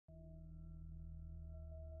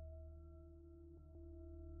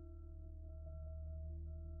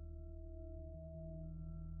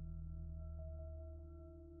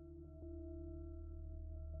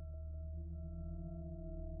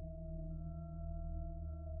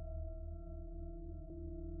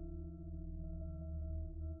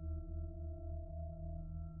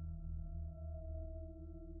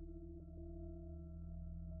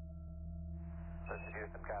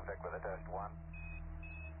Houston, contact with a test. 1,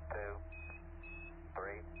 2,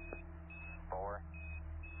 3, 4,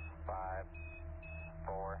 5,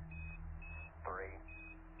 4, 3,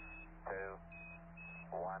 2,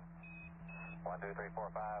 1. 1, 2, 3, 4,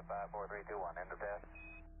 5, 5, 4, 3, 2, 1. End of test.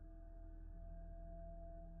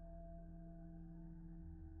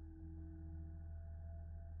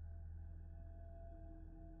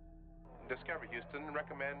 Discovery Houston,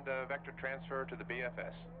 recommend vector transfer to the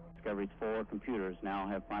BFS. Discovery's 4 computers now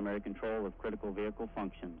have primary control of critical vehicle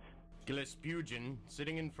functions. Gillespugin,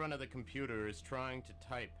 sitting in front of the computer, is trying to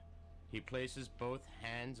type. He places both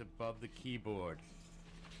hands above the keyboard.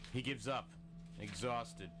 He gives up,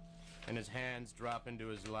 exhausted, and his hands drop into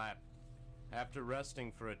his lap. After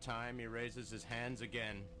resting for a time, he raises his hands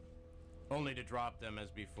again, only to drop them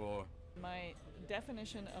as before. My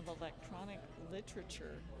definition of electronic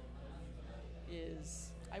literature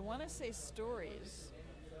is, I want to say stories,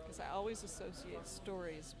 because I always associate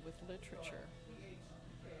stories with literature.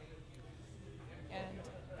 And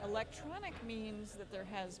electronic means that there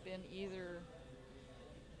has been either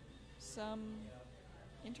some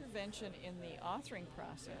intervention in the authoring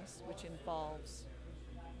process, which involves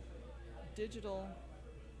digital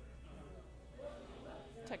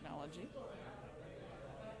technology,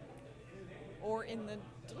 or in the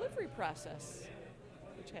delivery process,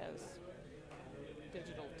 which has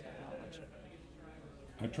digital technology.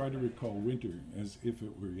 I try to recall winter as if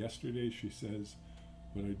it were yesterday, she says,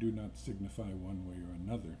 but I do not signify one way or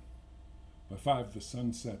another. By 5 the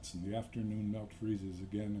sun sets and the afternoon melt freezes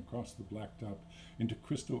again across the blacktop into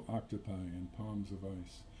crystal octopi and palms of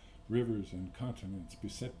ice, rivers and continents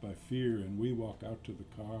beset by fear, and we walk out to the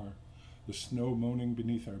car, the snow moaning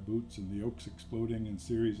beneath our boots and the oaks exploding in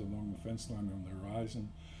series along the fence line on the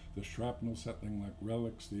horizon, the shrapnel settling like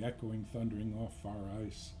relics, the echoing thundering off far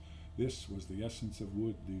ice. This was the essence of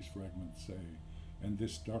wood, these fragments say, and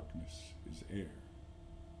this darkness is air.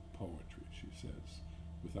 Poetry, she says,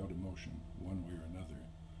 without emotion, one way or another.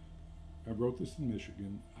 I wrote this in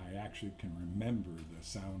Michigan. I actually can remember the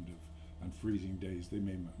sound of, on freezing days, they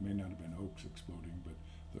may not have been oaks exploding, but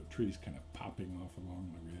the trees kind of popping off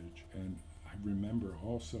along the ridge. And I remember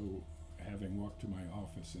also having walked to my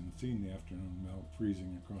office and seen the afternoon melt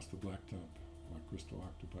freezing across the blacktop like crystal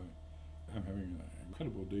octopi. I'm having an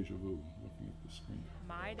incredible deja vu looking at the screen.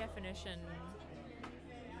 My definition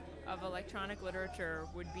of electronic literature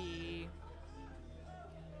would be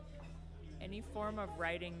any form of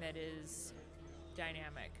writing that is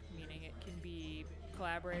dynamic, meaning it can be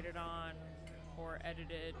collaborated on or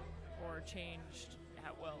edited or changed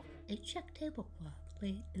at will. A check tablecloth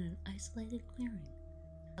laid in an isolated clearing.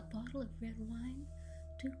 A bottle of red wine,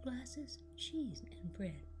 2 glasses, cheese, and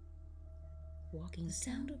bread. Walking the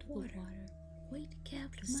sound of water, white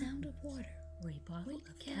capped sound of water. A bottle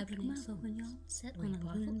of Cabernet Sauvignon set on a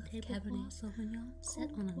linen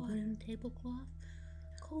tablecloth.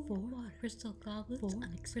 Cold water. Crystal goblets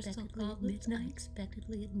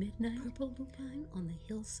unexpectedly at midnight. Purple lupine on the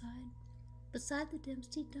hillside. Beside the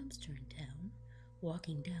Dempsey dumpster in town.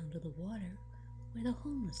 Walking down to the water where the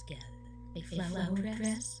homeless gathered. A flower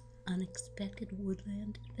dress. Unexpected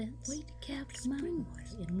woodland events. White-capped spring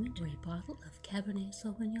water in winter. A bottle of Cabernet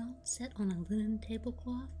Sauvignon set on a linen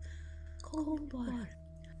tablecloth. Cold water.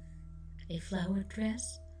 A flower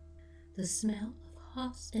dress. The smell of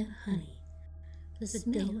hops and honey. The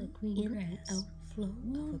smell of green grass. Outflow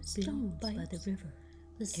of stones by the river.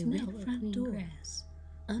 The smell of front door. Grass.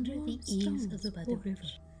 Under the eaves of the river.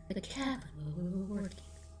 The cabin where we were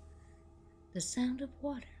working. The sound of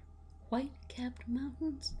water. White-capped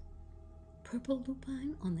mountains. Purple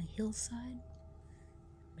lupine on the hillside.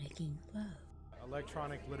 Making love.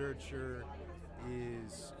 Electronic literature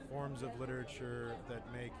is forms of literature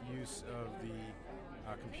that make use of the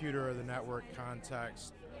computer or the network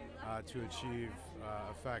context to achieve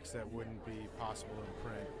effects that wouldn't be possible in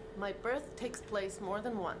print. My birth takes place more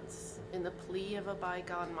than once in the plea of a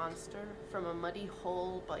bygone monster, from a muddy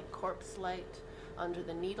hole by corpse light, under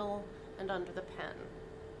the needle and under the pen.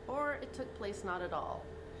 Or it took place not at all.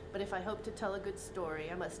 But if I hope to tell a good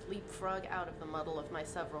story, I must leapfrog out of the muddle of my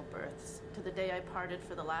several births, to the day I parted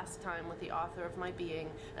for the last time with the author of my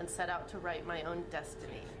being and set out to write my own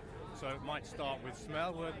destiny. So it might start with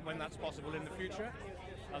smell when that's possible in the future.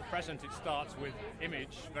 At present it starts with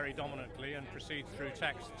image very dominantly and proceeds through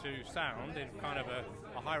text to sound in kind of a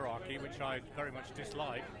hierarchy, which I very much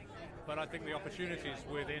dislike. But I think the opportunities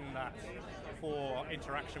within that for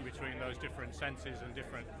interaction between those different senses and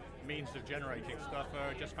different means of generating stuff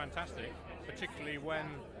are just fantastic, particularly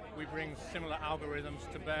when we bring similar algorithms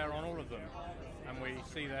to bear on all of them. And we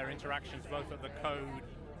see their interactions both at the code,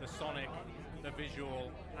 the sonic, the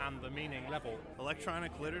visual and the meaning level.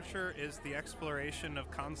 Electronic literature is the exploration of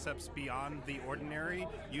concepts beyond the ordinary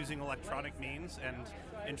using electronic means, and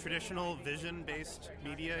in traditional vision-based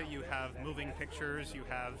media you have moving pictures, you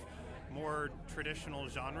have more traditional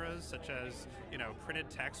genres such as, printed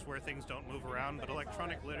text where things don't move around, but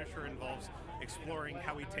electronic literature involves exploring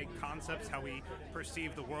how we take concepts, how we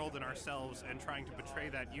perceive the world and ourselves, and trying to portray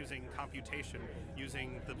that using computation,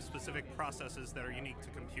 using the specific processes that are unique to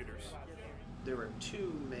computers. There are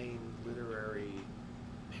two main literary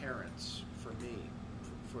parents for me,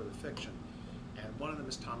 for the fiction, and one of them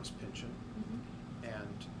is Thomas Pynchon,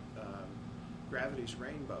 and Gravity's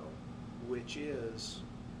Rainbow, which is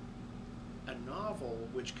a novel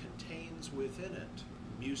which contains within it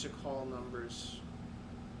music hall numbers,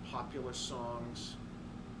 popular songs,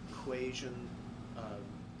 equation.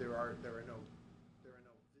 There are no visible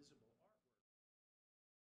artwork.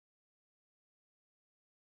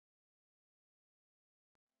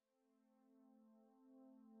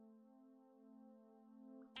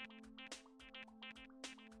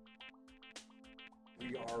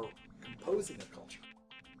 We are composing a culture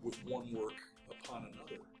with one work upon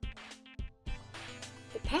another.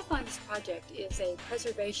 The Pathfinders project is a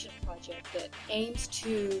preservation project that aims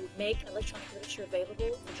to make electronic literature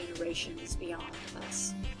available for generations beyond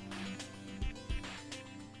us.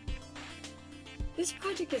 This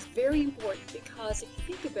project is very important because if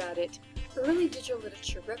you think about it, early digital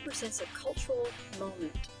literature represents a cultural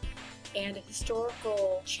moment and a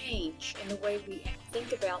historical change in the way we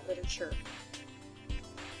think about literature.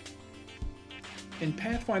 In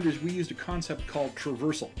Pathfinders, we used a concept called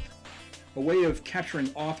Traversal, a way of capturing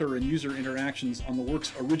author and user interactions on the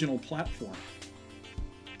work's original platform.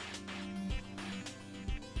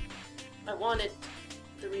 I wanted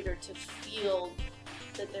the reader to feel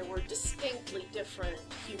that there were distinctly different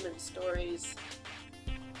human stories.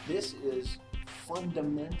 This is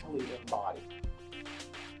fundamentally embodied.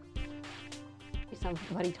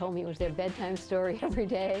 Somebody told me it was their bedtime story every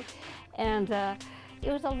day, and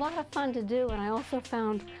it was a lot of fun to do, and I also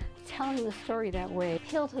found telling the story that way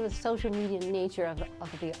appeal to the social media nature of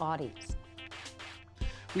the audience.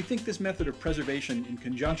 We think this method of preservation, in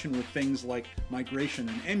conjunction with things like migration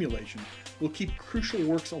and emulation, will keep crucial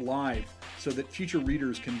works alive so that future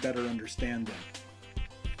readers can better understand them.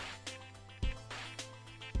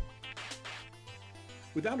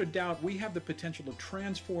 Without a doubt, we have the potential to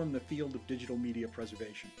transform the field of digital media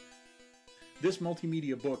preservation. This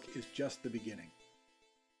multimedia book is just the beginning.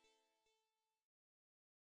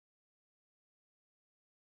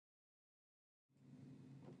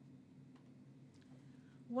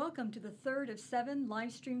 Welcome to the third of 7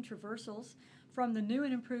 live stream traversals from the new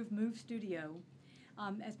and improved Move Studio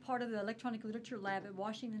as part of the Electronic Literature Lab at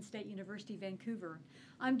Washington State University, Vancouver.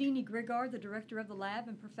 I'm Dene Grigar, the director of the lab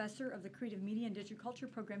and professor of the Creative Media and Digital Culture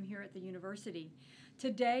program here at the university.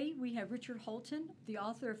 Today we have Richard Holeton, the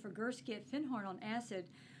author of Figurski at Findhorn on Acid,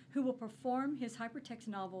 who will perform his hypertext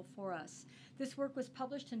novel for us. This work was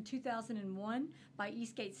published in 2001 by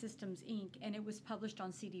Eastgate Systems, Inc., and it was published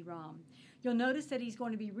on CD-ROM. You'll notice that he's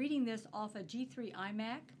going to be reading this off a G3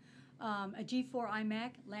 iMac, a G4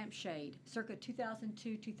 iMac lampshade, circa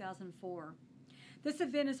 2002-2004. This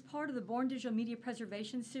event is part of the Born Digital Media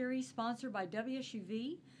Preservation Series sponsored by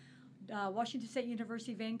WSUV, Washington State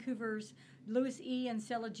University, Vancouver's Louis E. and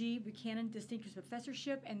Sela G. Buchanan Distinguished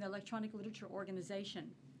Professorship, and the Electronic Literature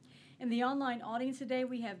Organization. In the online audience today,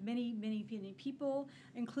 we have many people,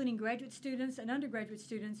 including graduate students and undergraduate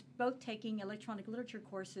students, both taking electronic literature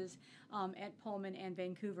courses at Pullman and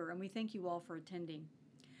Vancouver, and we thank you all for attending.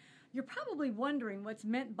 You're probably wondering what's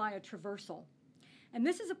meant by a traversal. And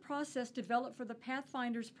this is a process developed for the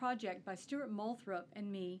Pathfinders project by Stuart, Moulthrop, and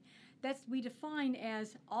me that we define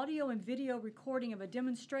as audio and video recording of a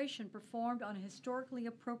demonstration performed on a historically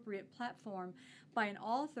appropriate platform by an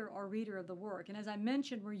author or reader of the work. And as I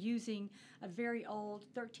mentioned, we're using a very old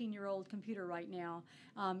 13-year-old computer right now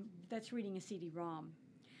that's reading a CD-ROM.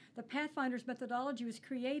 The Pathfinders methodology was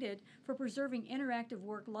created for preserving interactive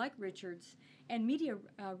work like Richard's and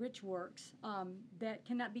media-rich works that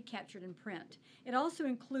cannot be captured in print. It also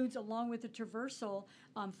includes, along with the traversal,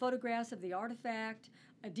 photographs of the artifact,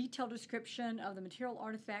 a detailed description of the material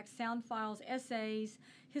artifacts, sound files, essays,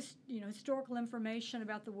 historical information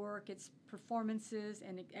about the work, its performances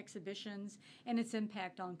and exhibitions, and its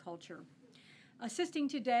impact on culture. Assisting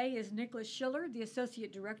today is Nicholas Schiller, the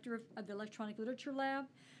Associate Director of the Electronic Literature Lab,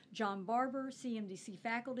 John Barber, CMDC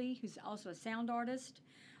faculty, who's also a sound artist,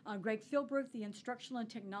 Greg Philbrook, the Instructional and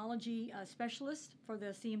Technology Specialist for the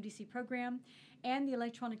CMDC program, and the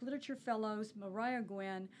Electronic Literature Fellows, Mariah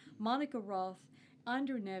Gwynn, Monica Roth,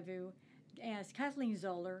 Andrew Nevu, as Kathleen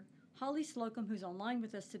Zoller, Holly Slocum, who's online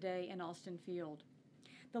with us today, and Austin Field.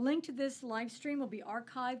 The link to this live stream will be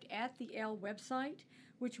archived at the L website,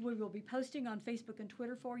 which we will be posting on Facebook and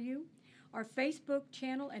Twitter for you. Our Facebook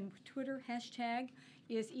channel and Twitter hashtag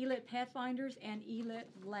is ELIT Pathfinders and ELIT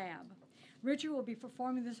Lab. Richard will be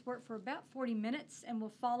performing this work for about 40 minutes, and we'll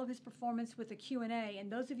follow his performance with a Q&A.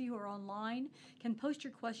 And those of you who are online can post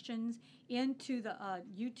your questions into the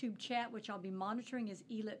YouTube chat, which I'll be monitoring as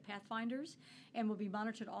ELIT Pathfinders, and will be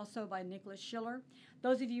monitored also by Nicholas Schiller.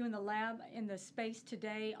 Those of you in the lab, in the space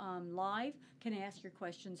today live, can ask your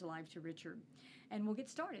questions live to Richard. And we'll get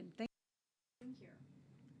started. Thank you.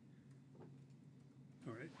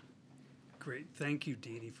 All right. Great. Thank you,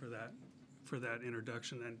 Dene, for that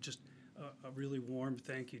introduction, and just a really warm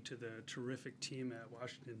thank you to the terrific team at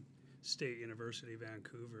Washington State University,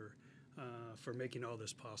 Vancouver, for making all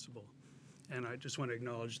this possible. And I just want to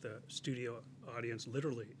acknowledge the studio audience,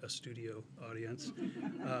 literally a studio audience,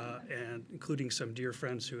 and including some dear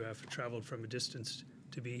friends who have traveled from a distance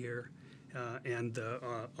to be here, and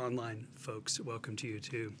the online folks. Welcome to you,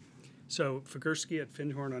 too. So Figurski at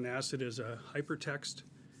Findhorn on Acid is a hypertext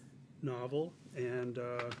novel, and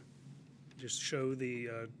just show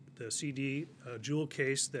the CD jewel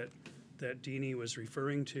case that Dene was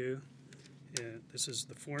referring to. And this is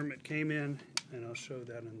the form it came in, and I'll show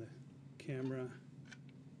that on the camera,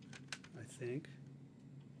 I think.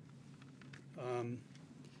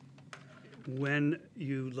 When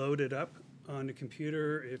you load it up on the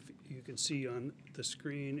computer, if you can see on the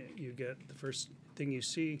screen, you get the first thing you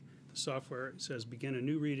see, the software says begin a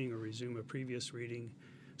new reading or resume a previous reading.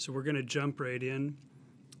 So we're going to jump right in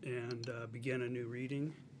and begin a new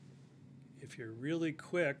reading. If you're really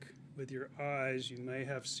quick with your eyes, you may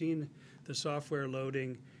have seen the software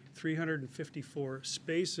loading 354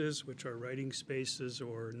 spaces, which are writing spaces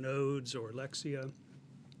or nodes or lexia,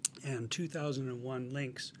 and 2001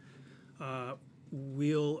 links. I'll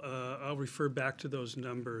refer back to those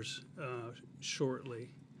numbers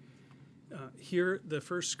shortly. Here, the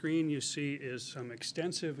first screen you see is some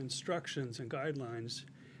extensive instructions and guidelines.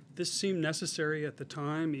 This seemed necessary at the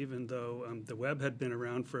time, even though the web had been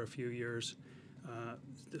around for a few years.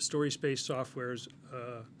 The story space software is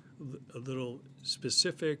a little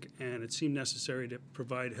specific, and it seemed necessary to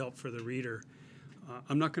provide help for the reader.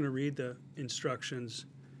 I'm not going to read the instructions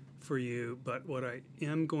for you, but what I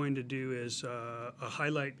am going to do is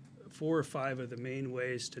highlight 4 or 5 of the main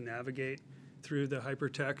ways to navigate through the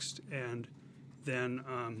hypertext, and then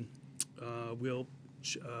we'll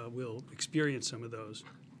experience some of those.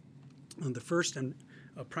 And the first and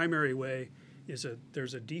primary way is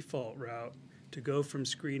there's a default route to go from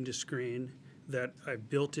screen to screen that I've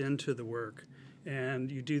built into the work.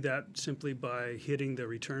 And you do that simply by hitting the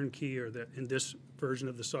return key, or in this version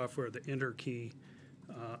of the software, the enter key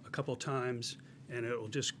a couple times, and it will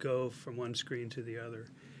just go from one screen to the other.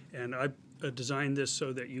 And I designed this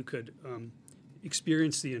so that you could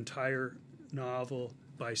experience the entire novel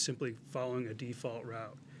by simply following a default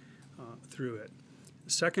route through it.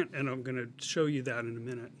 Second, and I'm going to show you that in a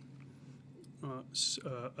minute,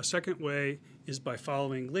 a second way is by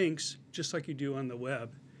following links, just like you do on the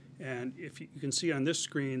web. And if you can see on this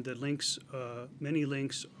screen, the links, many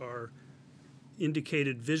links are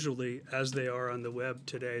indicated visually as they are on the web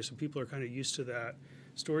today, so people are kind of used to that.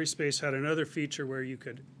 StorySpace had another feature where you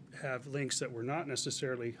could have links that were not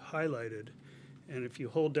necessarily highlighted. And if you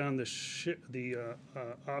hold down the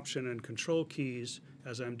option and control keys,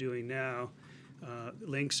 as I'm doing now,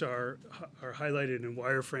 links are highlighted in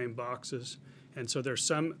wireframe boxes. And so there's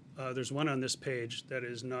one on this page that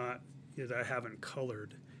is not, that I haven't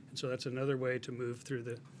colored. And so that's another way to move through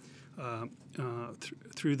the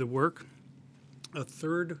work. A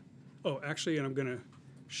third, actually, and I'm going to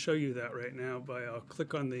show you that right now I'll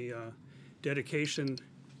click on the dedication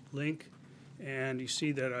link, and you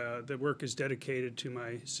see that the work is dedicated to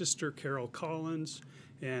my sister, Carol Collins,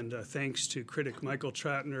 and thanks to critic Michael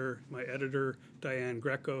Tratner, my editor, Diane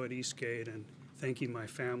Greco at Eastgate, and thanking my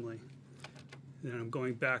family. Then I'm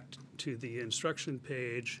going back to the instruction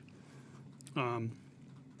page, and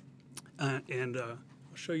I'll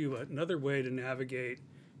show you another way to navigate.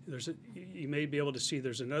 You may be able to see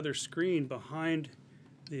there's another screen behind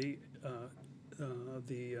the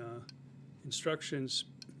instructions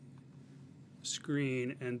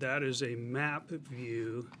screen, and that is a map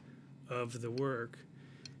view of the work.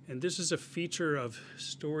 And this is a feature of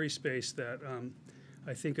StorySpace that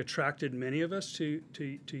I think attracted many of us to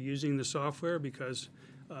using the software, because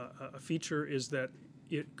a feature is that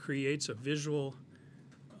it creates a visual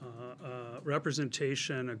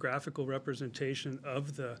representation, a graphical representation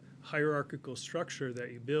of the hierarchical structure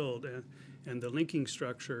that you build and the linking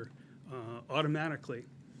structure automatically.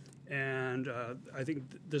 And I think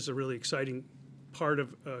this is a really exciting part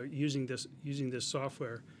of using this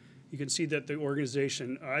software. You can see that the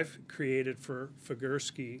organization I've created for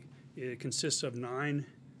Figurski, it consists of 9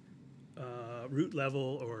 root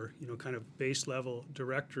level or kind of base level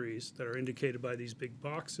directories that are indicated by these big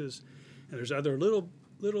boxes, and there's other little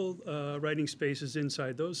writing spaces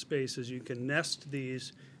inside those spaces. You can nest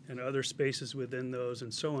these and other spaces within those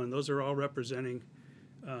and so on. Those are all representing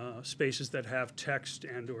spaces that have text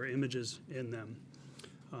and or images in them.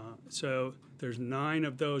 So there's 9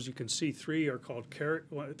 of those. You can see 3 of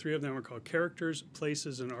them are called characters,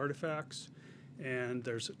 places, and artifacts. And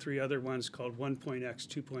there's 3 other ones called 1.x,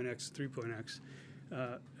 2.x, 3.x.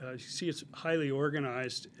 You see it's highly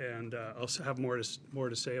organized, and I'll have more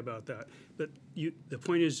to say about that. But the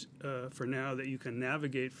point is, for now, that you can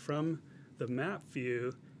navigate from the map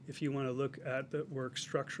view. If you want to look at the work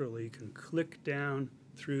structurally, you can click down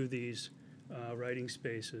through these writing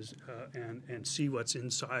spaces and see what's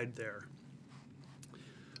inside there.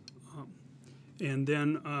 And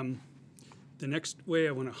then the next way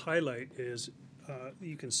I want to highlight is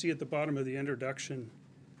you can see at the bottom of the introduction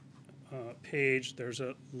page, there's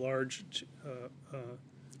a large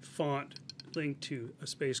font linked to a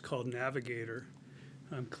space called Navigator.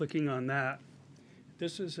 I'm clicking on that.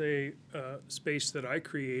 This is a space that I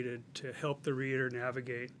created to help the reader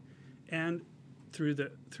navigate and through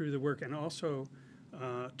the work, and also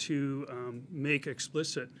to make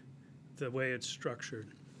explicit the way it's structured.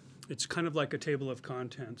 It's kind of like a table of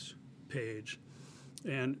contents page.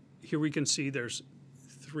 And here we can see there's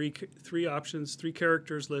three options, 3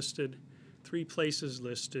 characters listed, 3 places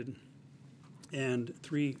listed, and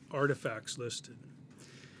 3 artifacts listed.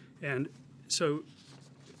 And so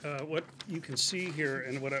what you can see here,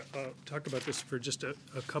 and what I'll talk about this for just a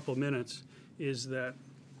couple minutes, is that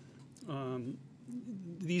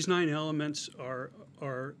these 9 elements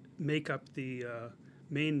make up the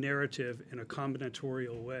main narrative in a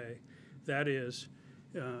combinatorial way. That is,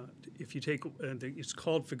 if you take, it's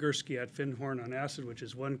called Figurski at Findhorn on acid, which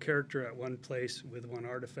is 1 character at 1 place with 1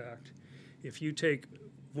 artifact. If you take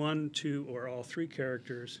 1, 2, or all 3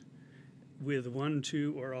 characters with 1,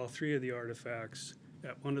 2, or all 3 of the artifacts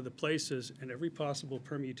at one of the places, and every possible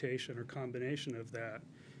permutation or combination of that,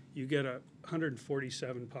 you get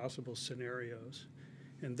 147 possible scenarios.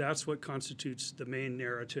 And that's what constitutes the main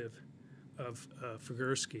narrative of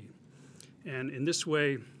Figurski. And in this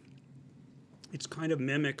way, it kind of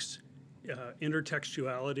mimics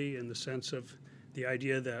intertextuality in the sense of the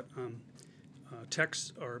idea that all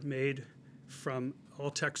texts are made from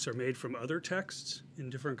other texts in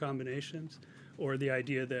different combinations, or the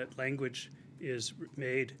idea that language is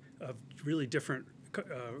made of really different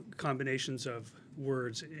combinations of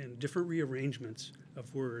words and different rearrangements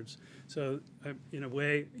of words. So in a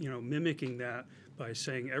way, mimicking that by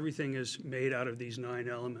saying everything is made out of these 9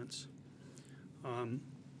 elements. I'll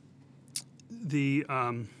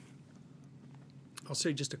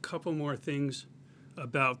say just a couple more things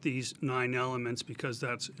about these 9 elements because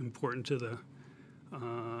that's important to the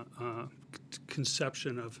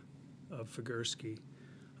conception of Figurski.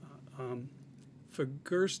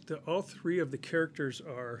 All 3 of the characters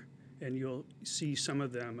are, and you'll see some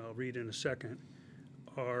of them, I'll read in a second,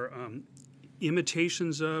 are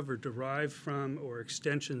imitations of or derived from or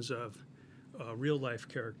extensions of real-life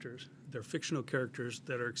characters. They're fictional characters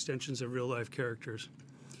that are extensions of real-life characters.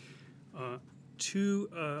 One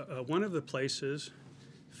of the places,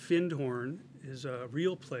 Findhorn, is a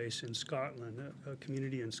real place in Scotland, a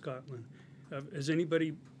community in Scotland. Has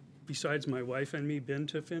anybody besides my wife and me been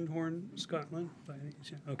to Findhorn, Scotland?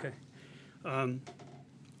 Okay.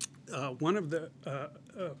 One of the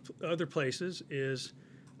other places is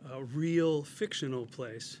a real fictional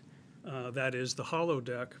place. That is the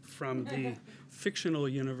holodeck from the fictional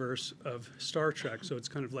universe of Star Trek. So it's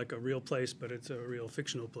kind of like a real place, but it's a real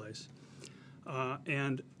fictional place.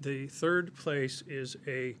 And the third place is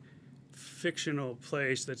a fictional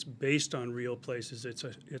place that's based on real places. It's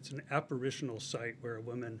an apparitional site where a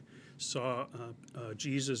woman saw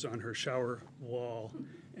Jesus on her shower wall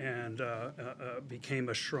and became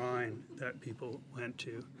a shrine that people went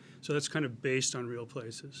to. So that's kind of based on real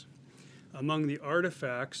places. Among the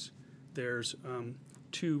artifacts, there's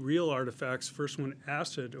 2 real artifacts. First one,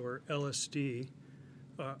 acid or LSD.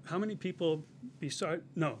 How many people beside?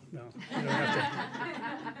 No, you don't have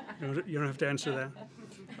to. You don't have to answer that.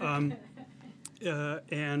 And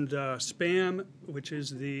spam, which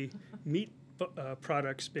is the meat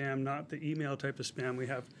product spam, not the email type of spam. We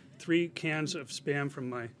have 3 cans of spam from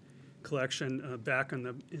my collection back in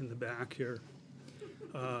the back here.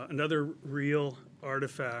 Another real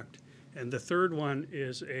artifact, and the third one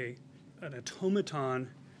is an automaton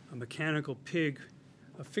a mechanical pig,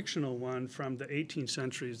 a fictional one from the 18th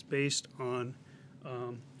century, is based on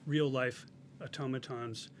real-life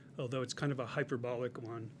automatons, although it's kind of a hyperbolic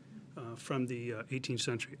one from the 18th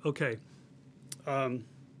century. Okay.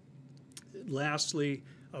 Lastly,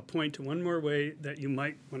 I'll point to one more way that you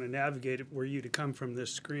might want to navigate it were you to come from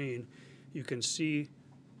this screen. You can see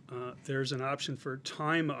there's an option for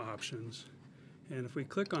time options. And if we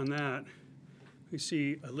click on that, we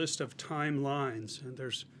see a list of timelines. And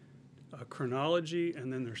there's a chronology,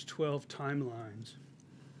 and then there's 12 timelines.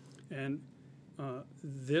 And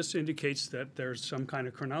this indicates that there's some kind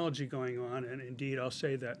of chronology going on. And indeed, I'll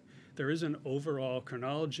say that there is an overall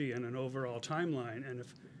chronology and an overall timeline. And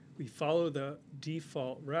if we follow the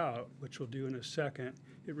default route, which we'll do in a second,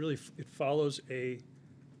 it follows a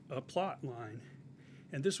plot line.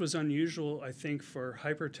 And this was unusual, I think, for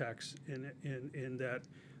hypertext in that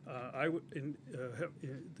I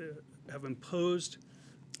have imposed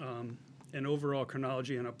an overall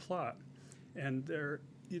chronology and a plot, and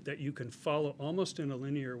that you can follow almost in a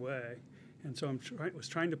linear way. And so I was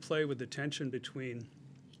trying to play with the tension between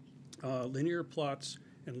linear plots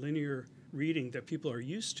and linear reading that people are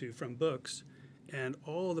used to from books, and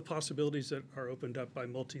all the possibilities that are opened up by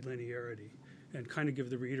multilinearity, and kind of give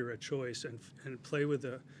the reader a choice and play with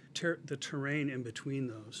the terrain in between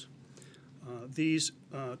those. These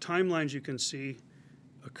timelines you can see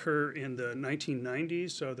occur in the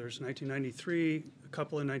 1990s, so there's 1993, a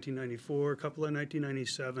couple in 1994, a couple in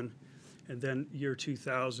 1997, and then year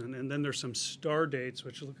 2000. And then there's some star dates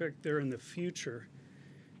which look like they're in the future,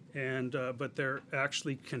 and but they're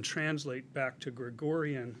actually can translate back to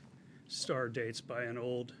Gregorian star dates by an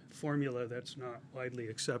old formula that's not widely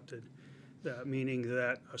accepted, meaning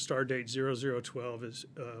that a star date 0012 is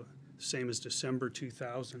the same as December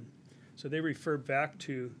 2000. So they refer back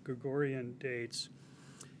to Gregorian dates.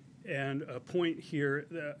 And a point here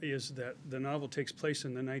is that the novel takes place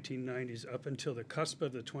in the 1990s up until the cusp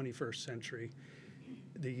of the 21st century,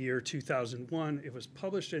 the year 2001. It was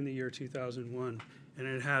published in the year 2001, and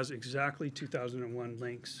it has exactly 2001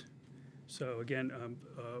 links. So again,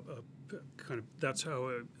 kind of that's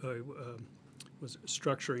how I was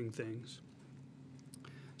structuring things.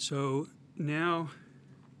 So now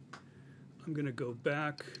I'm going to go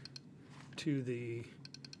back to the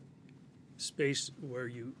space where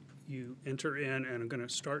you enter in, and I'm going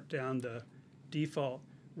to start down the default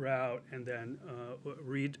route and then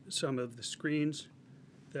read some of the screens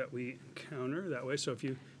that we encounter that way. So if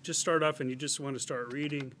you just start off and you just want to start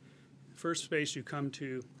reading, the first space you come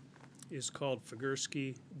to is called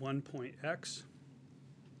Figurski 1.x.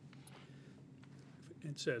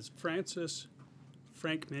 It says, Frank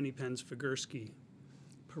Manypens Figurski,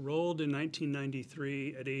 paroled in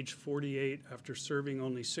 1993 at age 48 after serving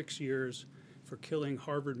only 6 years for killing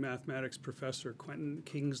Harvard mathematics professor Quentin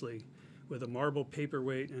Kingsley with a marble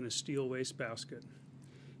paperweight and a steel wastebasket.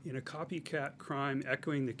 In a copycat crime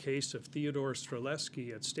echoing the case of Theodore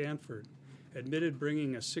Streletsky at Stanford, admitted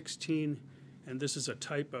bringing a 16, and this is a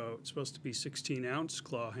typo, it's supposed to be 16-ounce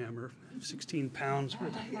claw hammer, 16 pounds,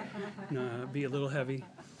 would be a little heavy,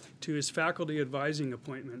 to his faculty advising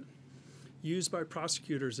appointment, used by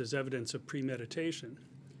prosecutors as evidence of premeditation,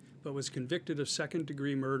 but was convicted of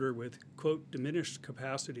second-degree murder with, quote, diminished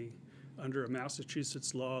capacity under a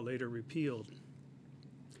Massachusetts law later repealed.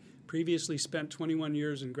 Previously spent 21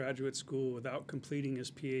 years in graduate school without completing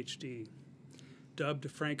his PhD.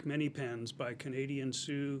 Dubbed Frank Manypens by Canadian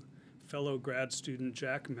Sioux fellow grad student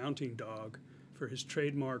Jack Mounting Dog for his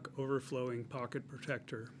trademark overflowing pocket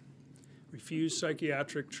protector. Refused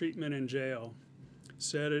psychiatric treatment in jail.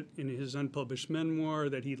 Said it in his unpublished memoir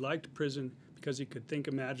that he liked prison because he could think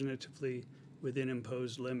imaginatively within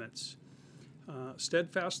imposed limits.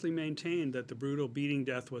 Steadfastly maintained that the brutal beating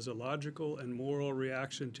death was a logical and moral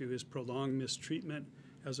reaction to his prolonged mistreatment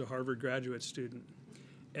as a Harvard graduate student.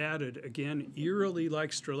 Added, again eerily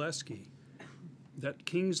like Streletsky, that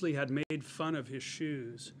Kingsley had made fun of his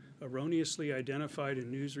shoes, erroneously identified in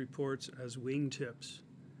news reports as wingtips.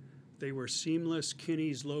 They were seamless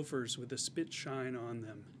Kinney's loafers with a spit shine on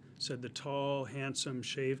them, said the tall, handsome,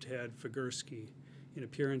 shaved head Figurski in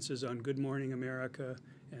appearances on Good Morning America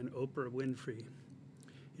and Oprah Winfrey.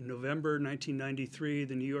 In November 1993,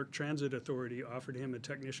 the New York Transit Authority offered him a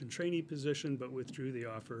technician trainee position, but withdrew the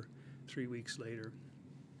offer 3 weeks later.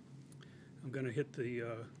 I'm going to hit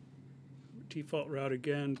the default route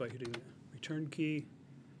again by hitting the return key.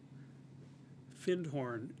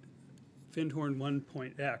 Findhorn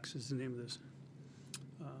 1.x is the name of this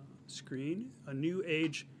screen. A new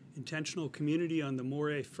age intentional community on the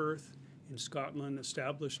Moray Firth in Scotland,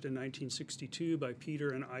 established in 1962 by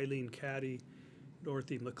Peter and Eileen Caddy,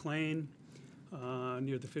 Dorothy McLean.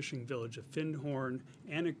 near the fishing village of Findhorn.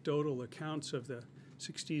 Anecdotal accounts of the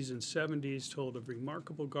 60s and 70s told of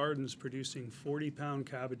remarkable gardens producing 40-pound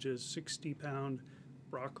cabbages, 60-pound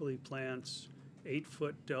broccoli plants,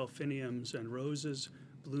 8-foot delphiniums, and roses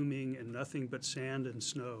blooming in nothing but sand and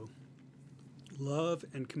snow. Love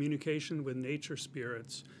and communication with nature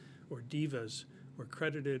spirits, or divas, were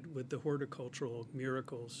credited with the horticultural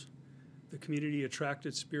miracles. The community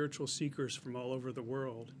attracted spiritual seekers from all over the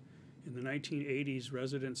world. In the 1980s,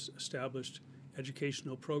 residents established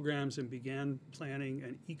educational programs and began planning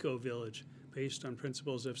an eco-village based on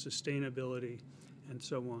principles of sustainability and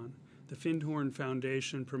so on. The Findhorn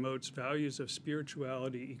Foundation promotes values of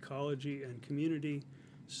spirituality, ecology, and community,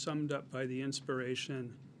 summed up by the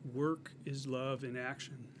inspiration, "Work is love in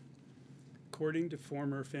action." According to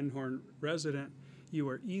former Findhorn resident, you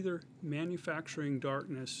are either manufacturing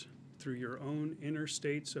darkness through your own inner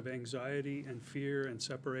states of anxiety and fear and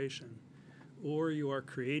separation, or you are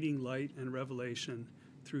creating light and revelation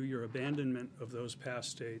through your abandonment of those past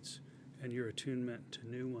states and your attunement to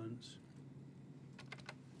new ones.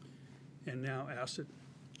 And now acid.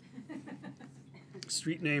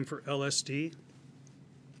 Street name for LSD,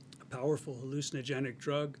 a powerful hallucinogenic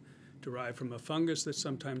drug derived from a fungus that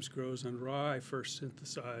sometimes grows on rye, first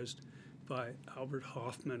synthesized by Albert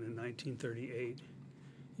Hofmann in 1938.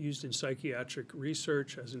 Used in psychiatric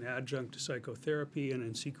research as an adjunct to psychotherapy and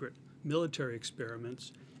in secret military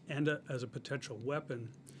experiments, and as a potential weapon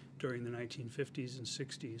during the 1950s and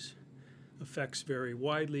 60s. Effects vary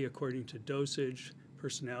widely according to dosage,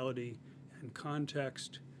 personality, and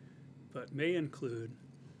context, but may include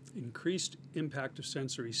increased impact of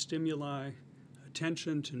sensory stimuli,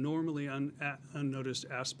 attention to normally unnoticed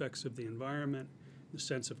aspects of the environment, the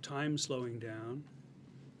sense of time slowing down,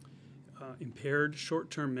 impaired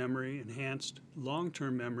short-term memory, enhanced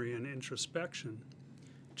long-term memory and introspection,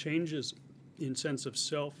 changes in sense of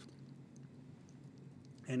self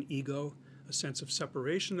and ego, a sense of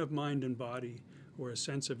separation of mind and body, or a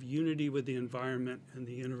sense of unity with the environment and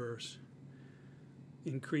the universe.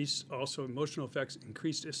 Increased, also emotional effects,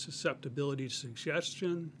 increased susceptibility to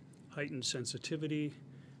suggestion, heightened sensitivity,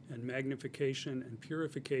 and magnification and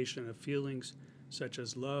purification of feelings such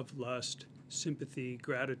as love, lust, sympathy,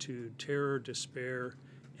 gratitude, terror, despair,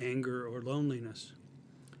 anger, or loneliness.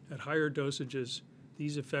 At higher dosages,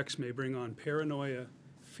 these effects may bring on paranoia,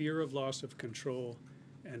 fear of loss of control,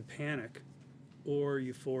 and panic, or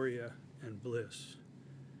euphoria and bliss.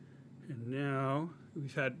 And now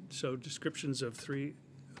we've had descriptions of 3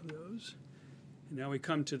 of those. And now we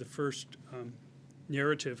come to the first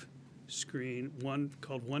narrative screen, one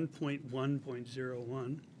called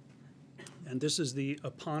 1.1.01. And this is the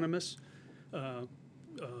eponymous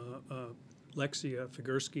Lexia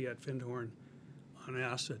Figurski at Findhorn on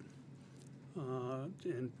acid,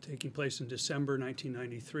 and taking place in December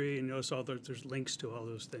 1993. And notice there's links to all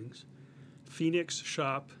those things. Phoenix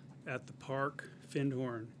Shop at the Park,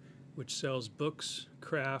 Findhorn, which sells books,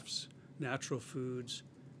 crafts, natural foods,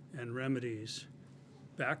 and remedies.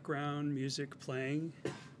 Background music playing.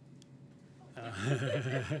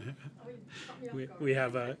 We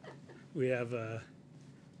have a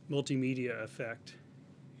multimedia effect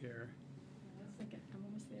here. I'm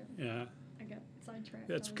almost there. Yeah. I got sidetracked.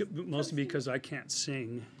 That's mostly because I can't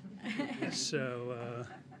sing. So.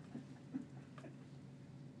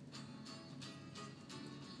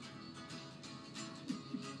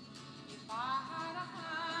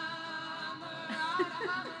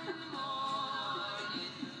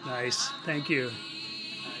 Nice. Thank you.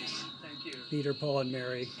 Nice. Thank you. Peter, Paul, and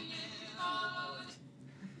Mary.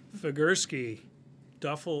 Figurski,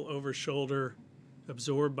 duffel over shoulder,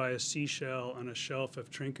 absorbed by a seashell on a shelf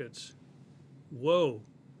of trinkets. Whoa.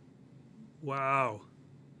 Wow.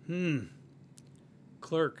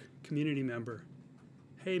 Clerk, community member.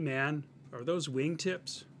 Hey, man, are those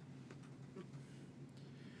wingtips?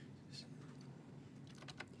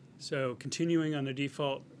 So continuing on the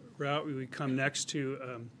default route, we come next to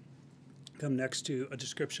a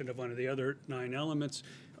description of one of the other 9 elements.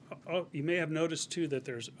 You may have noticed too that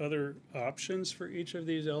there's other options for each of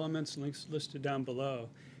these elements, links listed down below.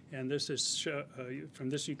 And this is from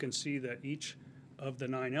this you can see that each of the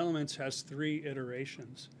 9 elements has 3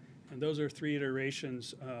 iterations. And those are 3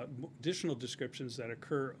 iterations, additional descriptions that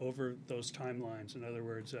occur over those timelines. In other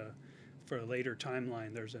words, for a later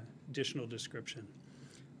timeline, there's an additional description.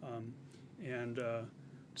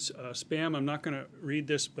 Spam, I'm not going to read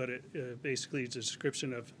this, but it basically is a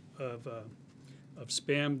description of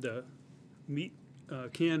Spam, the meat,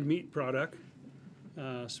 canned meat product,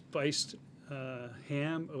 spiced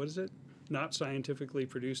ham. What is it? Not scientifically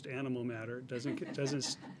produced animal matter.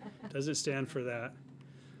 Doesn't stand for that.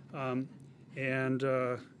 And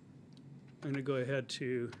I'm going to go ahead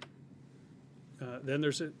to, then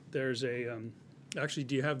there's a actually,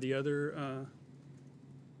 do you have the other?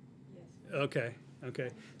 Yes. Okay.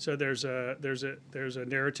 Okay, so there's a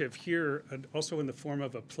narrative here, also in the form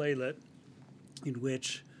of a playlet, in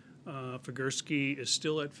which Figurski is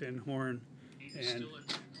still at Findhorn,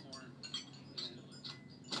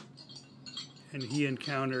 and he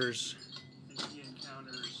encounters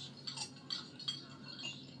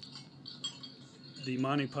the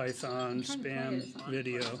Monty Python spam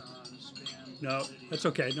video. No, that's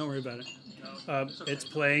okay. Don't worry about it. It's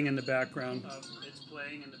playing in the background.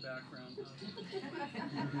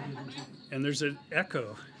 And there's an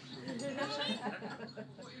echo.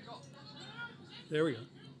 There we go.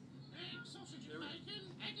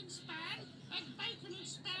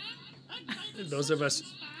 Those of us,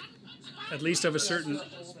 at least of a certain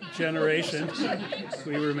generation,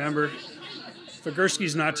 we remember.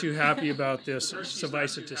 Figurski's not too happy about this,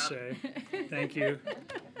 suffice it to say. Thank you.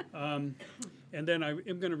 And then I'm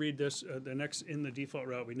going to read this, the next in the default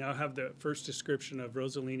route. We now have the first description of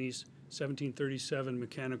Rossellini's 1737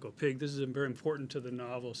 mechanical pig. This is very important to the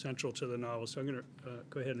novel, central to the novel. So I'm going to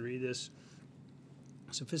go ahead and read this.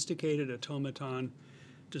 Sophisticated automaton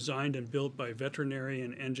designed and built by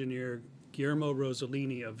veterinarian engineer Guillermo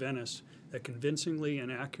Rossellini of Venice that convincingly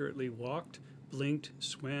and accurately walked, blinked,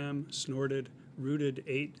 swam, snorted, rooted,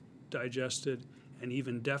 ate, digested, and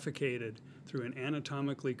even defecated through an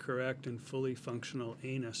anatomically correct and fully functional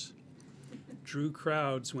anus. Drew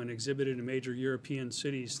crowds when exhibited in major European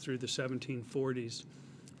cities through the 1740s,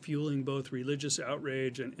 fueling both religious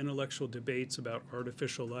outrage and intellectual debates about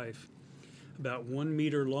artificial life. About 1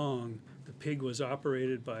 meter long, the pig was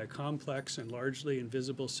operated by a complex and largely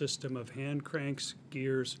invisible system of hand cranks,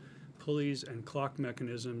 gears, pulleys, and clock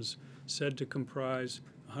mechanisms said to comprise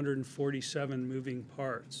 147 moving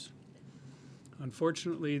parts.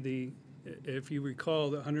 Unfortunately, if you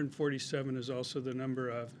recall, the 147 is also the number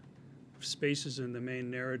of spaces in the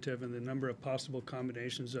main narrative and the number of possible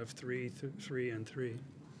combinations of 3, 3, and 3.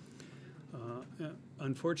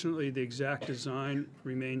 Unfortunately, the exact design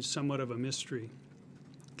remains somewhat of a mystery.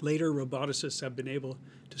 Later, roboticists have been able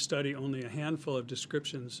to study only a handful of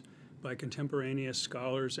descriptions by contemporaneous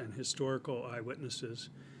scholars and historical eyewitnesses,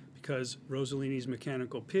 because Rossellini's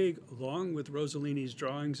mechanical pig, along with Rossellini's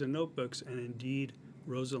drawings and notebooks, and indeed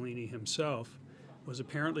Rossellini himself, was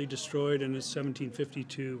apparently destroyed in his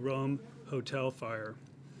 1752 Rome hotel fire.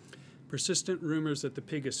 Persistent rumors that the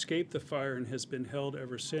pig escaped the fire and has been held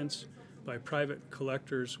ever since by private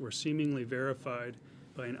collectors were seemingly verified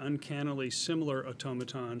by an uncannily similar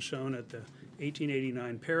automaton shown at the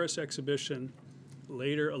 1889 Paris exhibition,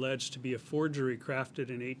 later alleged to be a forgery crafted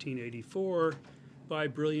in 1884 by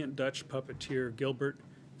brilliant Dutch puppeteer Gilbert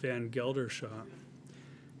van Gelderschap.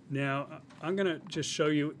 Now, I'm going to just show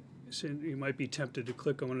you, so you might be tempted to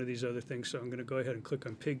click on one of these other things, so I'm going to go ahead and click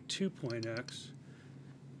on Pig 2.x.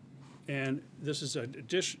 And this is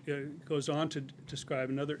goes on to describe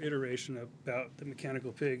another iteration about the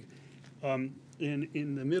mechanical pig.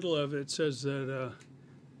 In the middle of it says that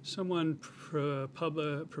someone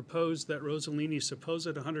proposed that Rossellini's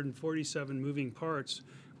supposed 147 moving parts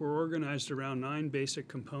were organized around 9 basic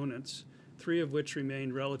components, 3 of which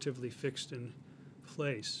remained relatively fixed in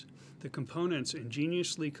place. The components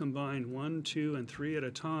ingeniously combined 1, 2, and 3 at a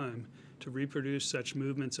time to reproduce such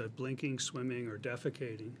movements as blinking, swimming, or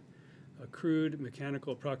defecating. A crude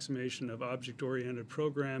mechanical approximation of object-oriented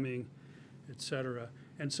programming, etc.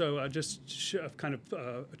 And so just kind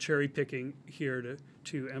of cherry picking here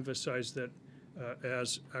to emphasize that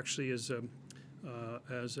as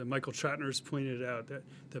Michael Shatner's pointed out, that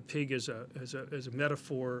the pig is a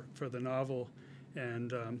metaphor for the novel,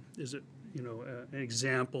 and is an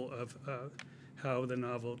example of how the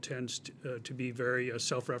novel tends to be very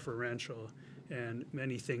self-referential, and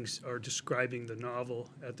many things are describing the novel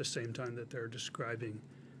at the same time that they're describing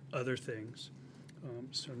other things.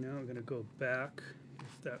 So now I'm going to go back,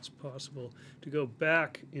 if that's possible. To go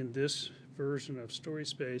back in this version of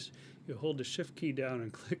StorySpace, you hold the Shift key down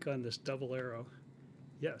and click on this double arrow.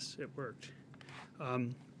 Yes, it worked. Now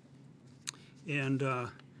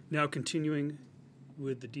continuing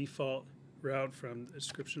with the default route from the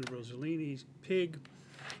description of Rossellini's pig,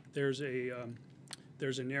 there's a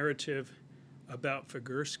narrative about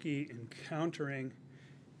Figurski encountering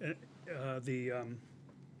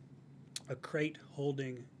a crate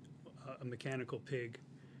holding a mechanical pig,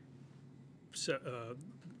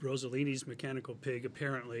 Rossellini's mechanical pig,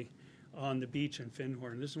 apparently, on the beach in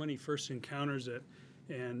Findhorn. This is when he first encounters it,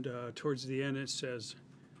 and towards the end it says,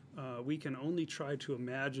 we can only try to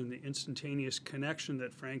imagine the instantaneous connection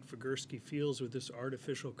that Frank Figurski feels with this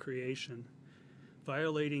artificial creation.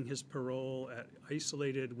 Violating his parole at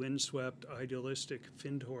isolated, windswept, idealistic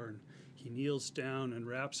Findhorn, he kneels down and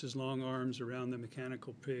wraps his long arms around the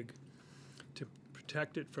mechanical pig to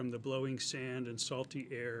protect it from the blowing sand and salty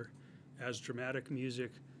air as dramatic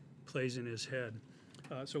music plays in his head.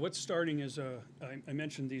 So what's starting is, I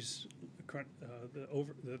mentioned these,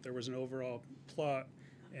 that there was an overall plot,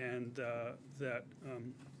 and that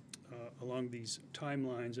along these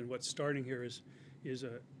timelines, and what's starting here is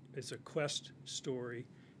a quest story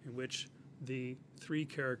in which the three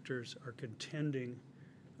characters are contending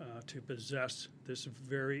to possess this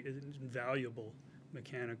very invaluable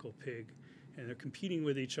mechanical pig, and they're competing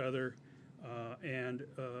with each other and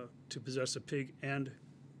to possess a pig and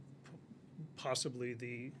possibly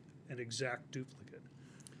an exact duplicate,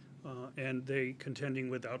 and they contending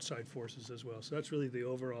with outside forces as well. So that's really the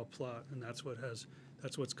overall plot, and that's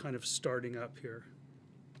what's kind of starting up here.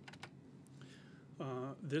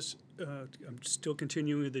 I'm still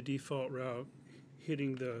continuing with the default route,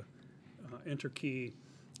 hitting the enter key,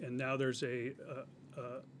 and now there's a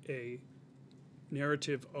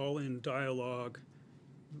narrative all in dialogue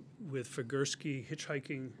with Figurski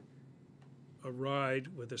hitchhiking a ride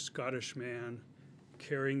with a Scottish man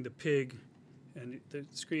carrying the pig, and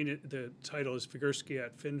the title is Figurski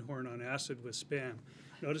at Findhorn on acid with spam.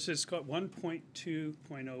 Notice it's got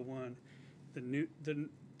 1.2.01.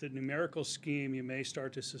 The numerical scheme you may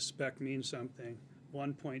start to suspect means something.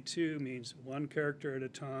 1.2 means one character at a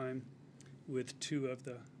time with 2 of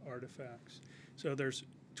the artifacts. So there's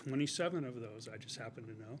 27 of those, I just happen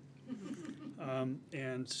to know.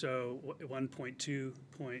 And so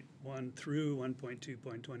 1.2.1 through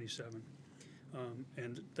 1.2.27.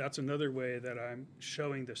 And that's another way that I'm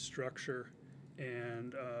showing the structure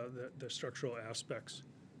and the structural aspects.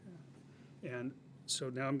 And so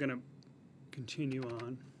now I'm going to continue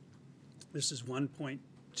on. This is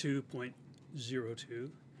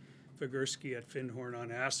 1.2.02, Figurski at Findhorn on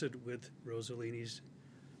acid with Rossellini's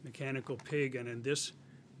mechanical pig. And in this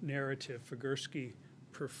narrative, Figurski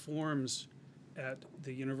performs at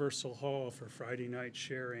the Universal Hall for Friday night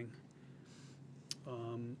sharing.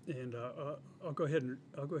 I'll go ahead and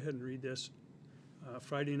read this.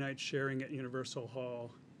 Friday night sharing at Universal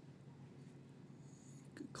Hall.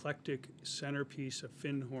 Eclectic centerpiece of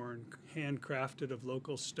Findhorn, handcrafted of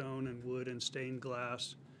local stone and wood and stained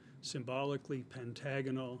glass, symbolically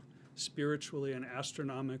pentagonal, spiritually and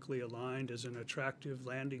astronomically aligned as an attractive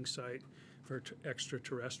landing site for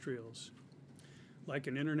extraterrestrials. Like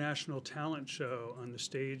an international talent show on the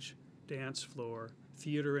stage dance floor,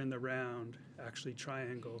 theater in the round, actually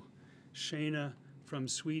triangle, Shana from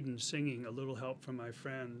Sweden singing A Little Help from My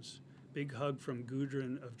Friends, big hug from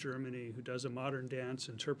Gudrun of Germany, who does a modern dance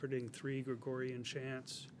interpreting 3 Gregorian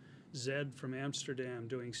chants. Zed from Amsterdam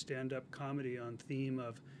doing stand-up comedy on theme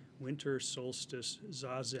of winter solstice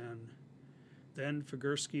zazen. Then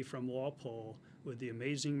Figurski from Walpole with the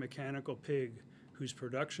amazing mechanical pig, whose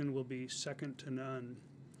production will be second to none.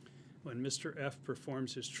 When Mr. F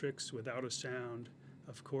performs his tricks without a sound,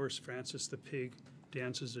 of course Francis the pig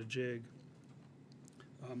dances a jig.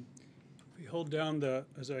 We hold down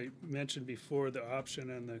as I mentioned before, the option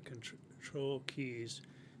and the control keys.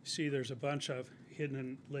 See there's a bunch of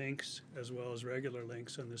hidden links as well as regular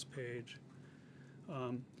links on this page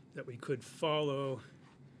that we could follow.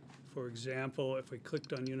 For example, if we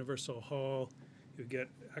clicked on Universal Hall, you get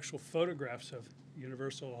actual photographs of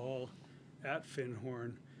Universal Hall at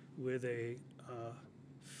Findhorn with a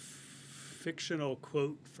fictional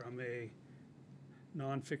quote from a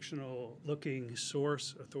non-fictional looking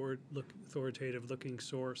source, authoritative looking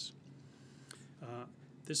source.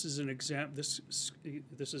 This is an example. This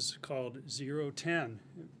is called 010.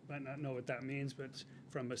 You might not know what that means, but it's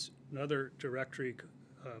from another directory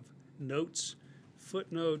of notes,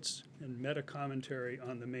 footnotes, and meta-commentary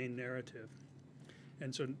on the main narrative.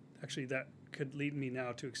 And so actually that could lead me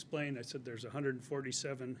now to explain. I said there's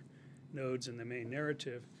 147 nodes in the main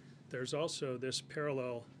narrative. There's also this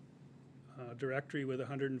parallel directory with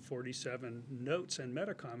 147 notes and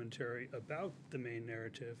meta-commentary about the main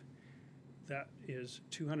narrative. That is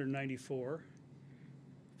 294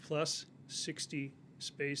 plus 60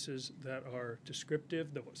 spaces that are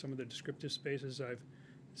descriptive, some of the descriptive spaces I've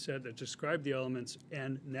said that describe the elements,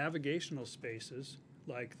 and navigational spaces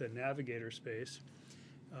like the navigator space.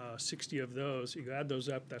 60 of those, you add those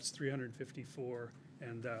up, that's 354,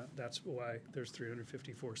 and that's why there's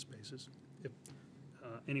 354 spaces.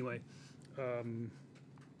 Anyway, now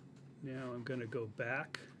I'm going to go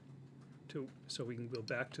back so we can go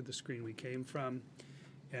back to the screen we came from,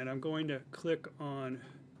 and I'm going to click on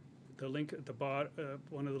the link at the bottom,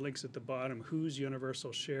 one of the links at the bottom, Who's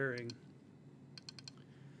Universal Sharing,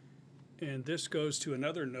 And this goes to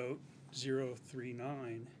another note,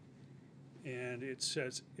 039, and it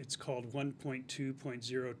says it's called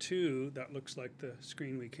 1.2.02. That looks like the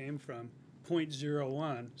screen we came from.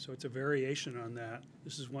 0.01, so it's a variation on that.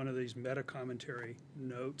 This is one of these meta-commentary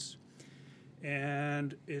notes.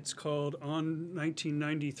 And it's called On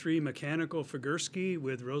 1993 Mechanical Figurski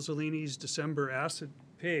with Rossellini's December Acid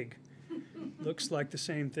Pig. Looks like the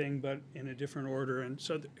same thing, but in a different order. And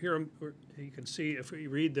so here you can see, if we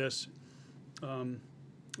read this, I'll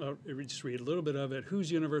just read a little bit of it.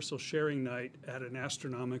 Whose universal sharing night at an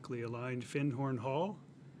astronomically aligned Findhorn Hall?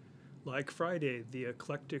 Like Friday, the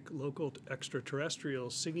eclectic local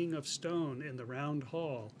extraterrestrials singing of stone in the round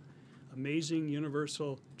hall. Amazing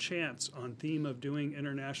universal chants on theme of doing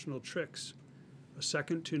international tricks. A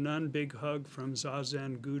second to none big hug from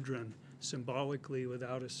Zazen Gudrun, symbolically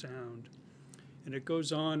without a sound. And it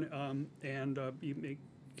goes on, and you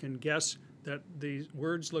can guess that the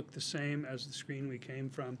words look the same as the screen we came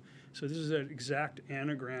from. So this is an exact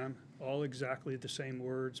anagram, all exactly the same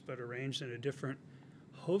words, but arranged in a different,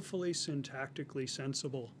 hopefully syntactically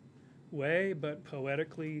sensible way, but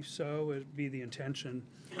poetically so would be the intention,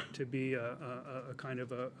 to be a kind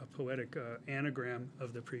of a poetic anagram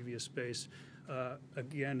of the previous space.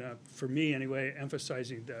 Again, for me anyway,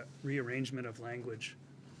 emphasizing the rearrangement of language.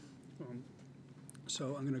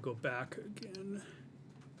 So I'm going to go back again.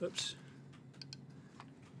 Oops.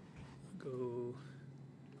 Go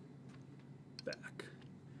back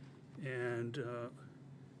and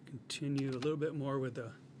continue a little bit more with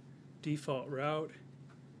the default route.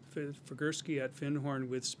 Figurski at Findhorn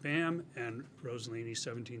with Spam and Rossellini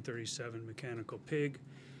 1737 Mechanical Pig.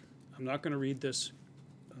 I'm not going to read this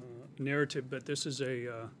narrative, but this is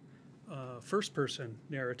a first-person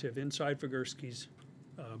narrative inside Figurski's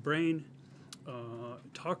brain,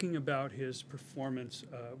 talking about his performance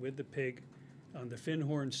with the pig on the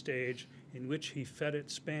Findhorn stage, in which he fed it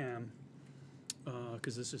Spam,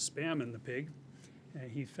 because this is Spam in the pig.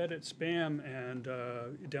 He fed it Spam and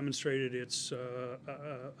demonstrated its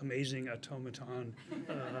amazing automaton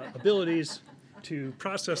abilities to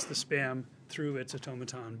process the Spam through its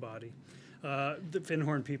automaton body. The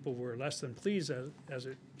Findhorn people were less than pleased, as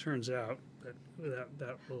it turns out, but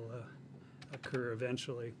that will occur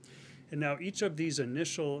eventually. And now each of these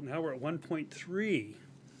initial, now we're at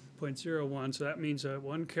 1.3.01, so that means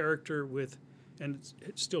one character with, and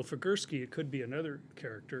it's still Figurski, it could be another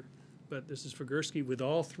character, but this is Figurski with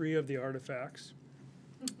all three of the artifacts.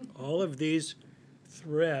 All of these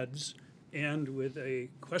threads end with a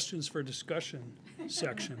questions for discussion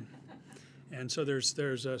section. And so there's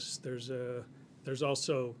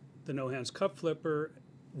also the no hands cup flipper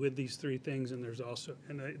with these three things, and there's also,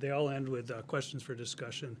 and they all end with questions for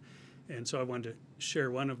discussion. And so I wanted to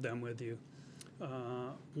share one of them with you.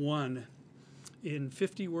 One, in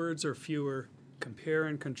 50 words or fewer, compare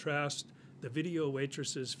and contrast the video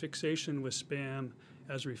waitress's fixation with Spam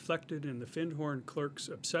as reflected in the Findhorn clerk's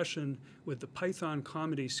obsession with the Python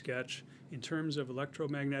comedy sketch in terms of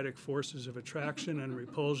electromagnetic forces of attraction and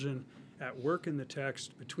repulsion at work in the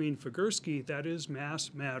text between Figurski, that is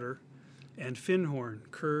mass matter, and Findhorn,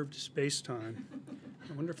 curved space-time.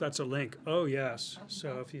 I wonder if that's a link. Oh, yes.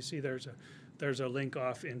 So if you see there's a link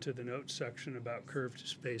off into the notes section about curved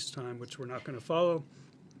space-time, which we're not going to follow.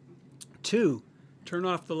 2, turn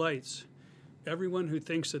off the lights. Everyone who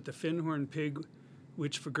thinks that the Findhorn pig,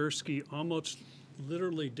 which Figurski almost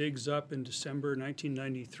literally digs up in December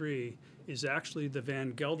 1993, is actually the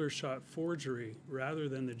Van Geldershot forgery rather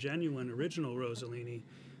than the genuine original Rossellini,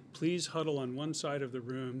 please huddle on one side of the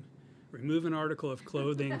room, remove an article of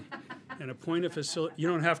clothing, and appoint a you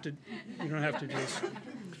don't have to do this.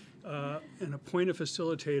 And appoint a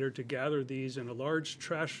facilitator to gather these in a large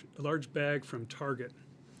bag from Target.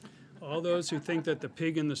 All those who think that the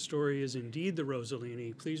pig in the story is indeed the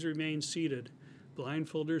Rossellini, please remain seated.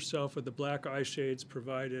 Blindfold yourself with the black eye shades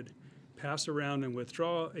provided. Pass around and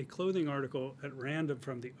withdraw a clothing article at random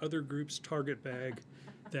from the other group's Target bag.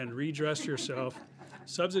 Then redress yourself,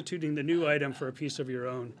 substituting the new item for a piece of your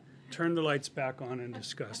own. Turn the lights back on and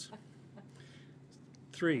discuss.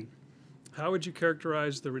 3. How would you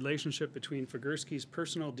characterize the relationship between Figurski's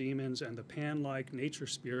personal demons and the pan-like nature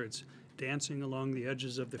spirits dancing along the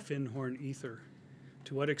edges of the Findhorn ether?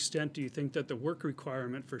 To what extent do you think that the work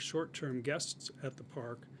requirement for short-term guests at the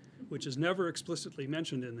park, which is never explicitly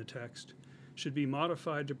mentioned in the text, should be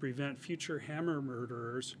modified to prevent future hammer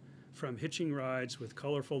murderers from hitching rides with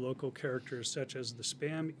colorful local characters such as the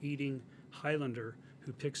spam-eating Highlander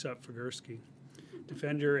who picks up Figurski?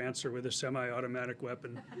 Defend your answer with a semi-automatic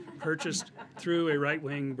weapon purchased through a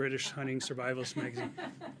right-wing British hunting survivalist magazine.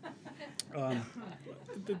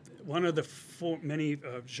 one of the many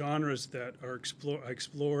genres that are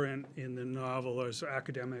explore in the novel is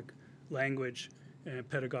academic language and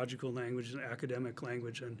pedagogical language and academic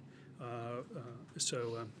language, and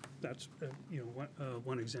so that's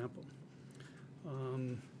one example.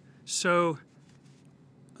 So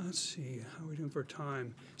let's see, how are we doing for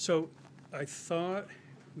time? So we thought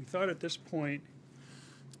at this point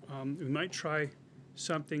we might try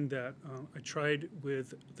something that I tried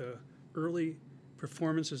with the early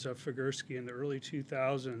performances of Figurski in the early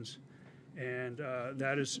 2000s, and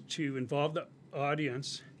that is to involve the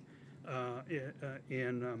audience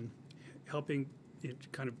in helping,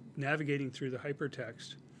 kind of navigating through the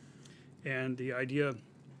hypertext. And the idea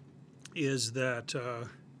is that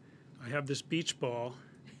I have this beach ball,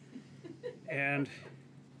 and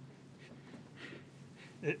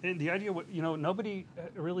the idea, nobody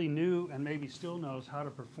really knew, and maybe still knows, how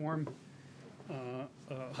to perform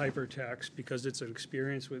hypertext, because it's an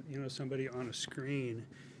experience with somebody on a screen,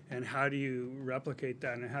 and how do you replicate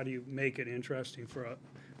that, and how do you make it interesting for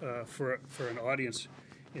an audience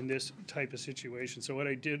in this type of situation? So what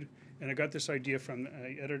I did, and I got this idea from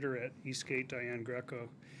an editor at Eastgate, Diane Greco,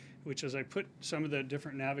 which is I put some of the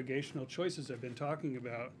different navigational choices I've been talking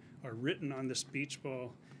about are written on this beach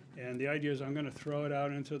ball. And the idea is I'm going to throw it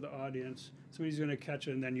out into the audience. Somebody's going to catch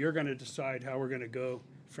it, and then you're going to decide how we're going to go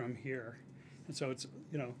from here. And so it's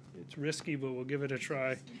it's risky, but we'll give it a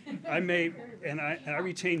try. I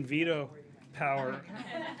retain veto power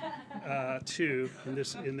too in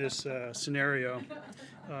this scenario.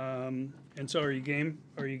 And so are you game?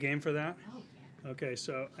 Are you game for that? Okay.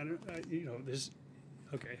 So this.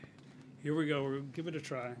 Okay. Here we go. We'll give it a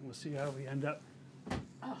try. We'll see how we end up.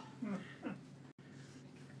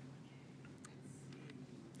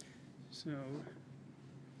 So,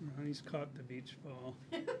 Ronnie's caught the beach ball.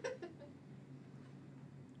 There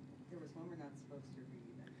was one we're not supposed to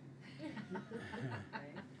read.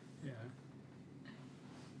 Right? Yeah.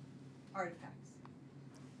 Artifacts.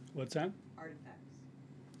 What's that? Artifacts.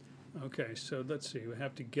 Okay, so let's see. We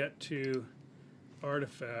have to get to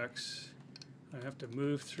artifacts. I have to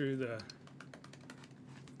move through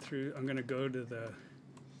I'm going to go to the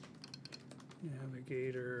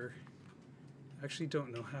navigator. Actually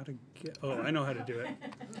don't know how to get, I know how to do it.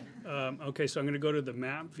 Okay, so I'm going to go to the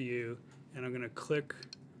map view, and I'm going to click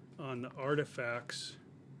on the artifacts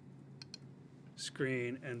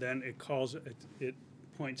screen, and then it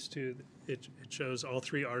points to, it shows all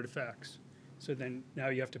 3 artifacts. So then now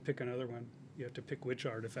you have to pick another one. You have to pick which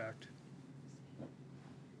artifact.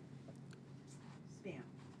 Spam.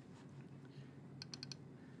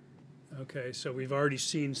 Okay, so we've already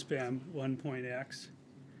seen spam 1.x.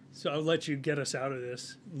 So I'll let you get us out of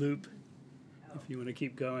this loop if you want to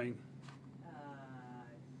keep going.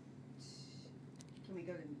 Can we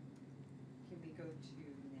go to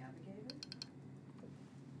Navigator?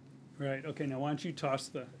 Right. Okay. Now why don't you toss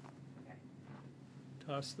the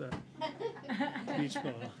beach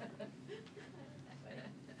ball?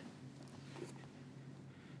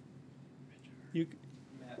 You.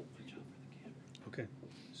 Okay.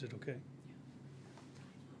 Is it okay?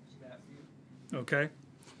 Okay.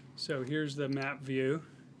 So here's the map view,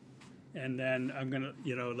 and then I'm going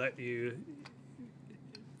to, let you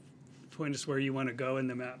point us where you want to go in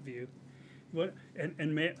the map view.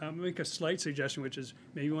 I'll make a slight suggestion, which is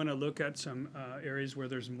maybe you want to look at some areas where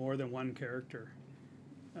there's more than one character,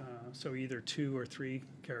 so either 2 or 3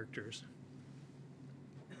 characters.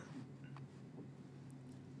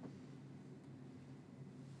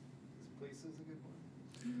 This place is a good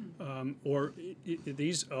one.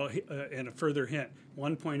 These, and a further hint,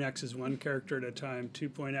 1.x is 1 character at a time,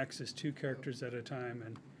 2.x is 2 characters at a time,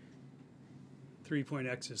 and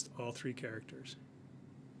 3.x is all 3 characters.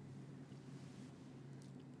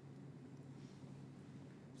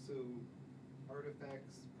 So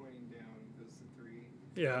artifacts pointing down goes to 3.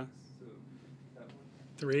 Yeah. So that one.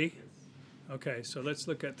 3? Yes. Okay, so let's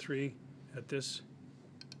look at 3 at this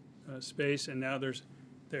space, and now there's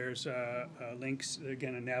links,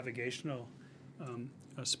 again, a navigational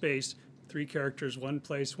space, 3 characters, 1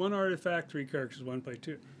 place, 1 artifact, 3 characters, 1 place,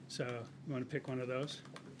 2. So you want to pick one of those?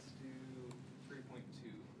 Let's do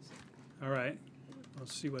 3.2. All right,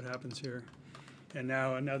 let's see what happens here. And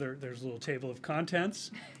now there's a little table of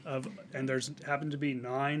contents and there's happen to be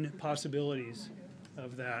 9 possibilities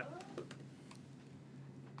of that.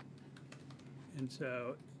 And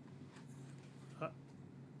so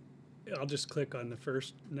I'll just click on the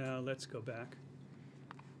first. Now let's go back.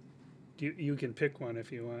 You can pick one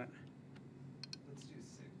if you want. Let's do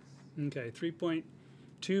 6. Okay,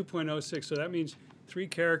 3.2.06. So that means 3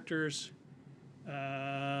 characters, 2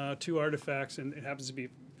 artifacts, and it happens to be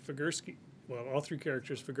Figurski. well, all three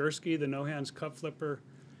characters, Figurski, the no-hands cup flipper,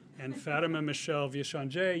 and Fatima Michelle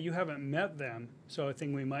Viet. You haven't met them, so a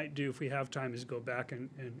thing we might do if we have time is go back and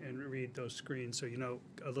read those screens so you know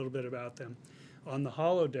a little bit about them. On the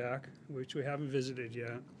holodeck, which we haven't visited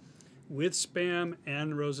yet, with Spam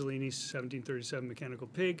and Rossellini's 1737 Mechanical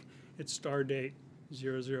Pig, it's stardate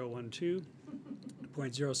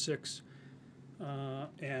 0012.06.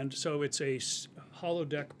 And so it's a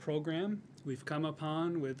holodeck program we've come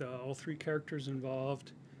upon with all three characters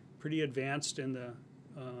involved, pretty advanced in the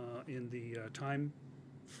time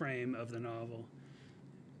frame of the novel.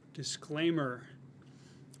 Disclaimer: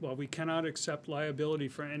 while we cannot accept liability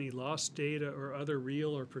for any lost data or other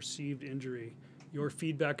real or perceived injury, your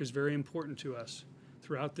feedback is very important to us.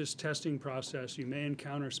 Throughout this testing process, you may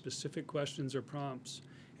encounter specific questions or prompts,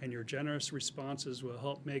 and your generous responses will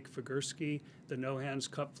help make Figurski, the no-hands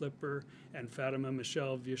cup flipper, and Fatima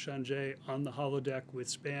Michelle Viet on the holodeck with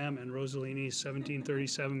Spam and Rossellini's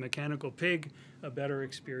 1737 Mechanical Pig a better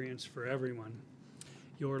experience for everyone.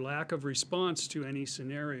 Your lack of response to any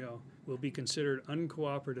scenario will be considered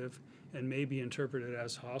uncooperative and may be interpreted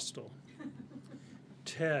as hostile.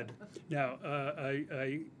 Ted. Now,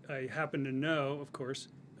 I happen to know, of course,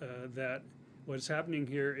 that what's happening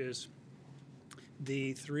here is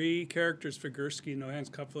the three characters, Figurski, No Hands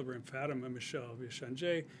Cup Flipper, and Fatima Michelle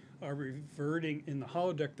Viet, are reverting in the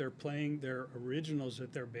holodeck. They're playing their originals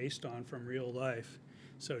that they're based on from real life.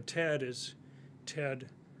 So Ted is Ted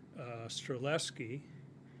Streletsky,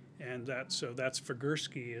 and that's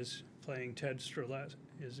Figurski is playing Ted Streletsky,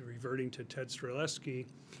 is reverting to Ted Streletsky.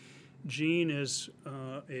 Gene is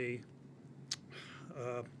a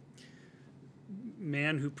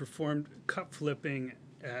man who performed cup flipping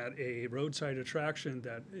at a roadside attraction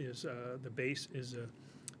that is the base is a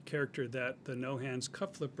character that the no-hands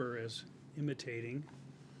cup flipper is imitating.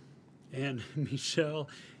 And Michel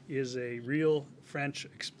is a real French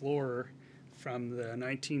explorer from the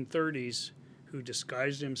 1930s who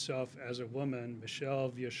disguised himself as a woman, Michel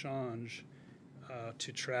Viet,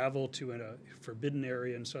 to travel to a forbidden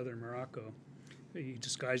area in southern Morocco. He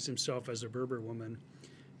disguised himself as a Berber woman,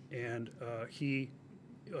 and he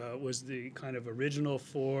was the kind of original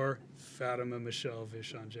for Fatima Michelle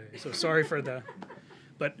Viet. So sorry for the,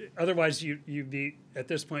 but otherwise you'd be, at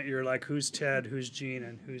this point you're like, who's Ted, who's Gene,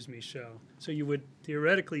 and who's Michelle? So you would,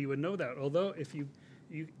 theoretically you would know that, although if you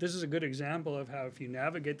this is a good example of how if you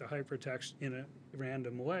navigate the hypertext in a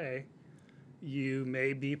random way, you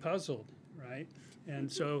may be puzzled, right?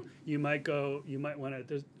 And so you might want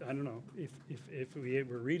to, I don't know, if we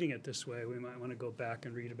were reading it this way, we might want to go back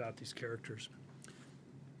and read about these characters.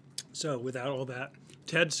 So without all that,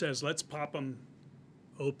 Ted says, let's pop them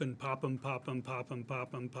open, pop them, pop them, pop them,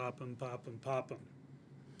 pop them, pop them, pop them, pop them.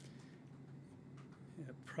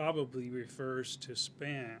 It probably refers to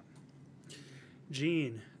Spam.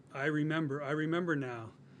 Gene, I remember now,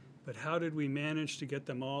 but how did we manage to get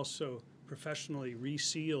them all so professionally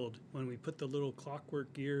resealed when we put the little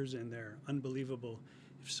clockwork gears in there? Unbelievable.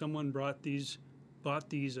 If someone bought these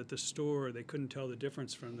at the store, they couldn't tell the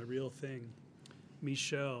difference from the real thing.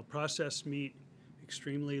 Michel, processed meat,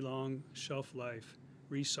 extremely long shelf life,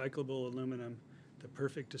 recyclable aluminum, the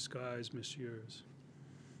perfect disguise, messieurs.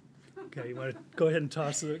 Okay, you want to go ahead and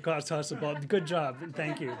toss the ball. Good job,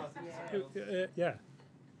 thank you. Yeah,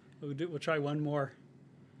 we'll try one more.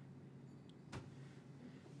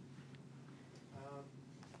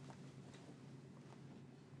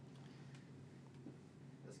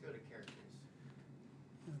 Let's go to characters.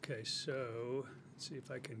 Okay, so let's see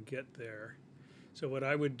if I can get there. So what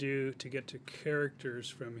I would do to get to characters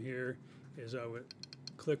from here is I would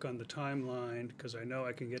click on the timeline, because I know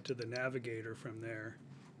I can get to the navigator from there,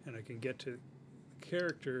 and I can get to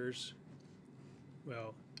characters.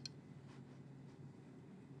 Well,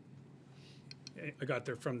 I got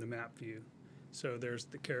there from the map view. So there's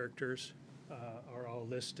the characters are all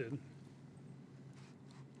listed.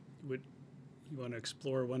 Would you want to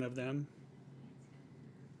explore one of them?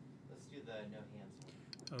 Let's do the no hands one.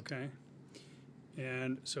 Okay.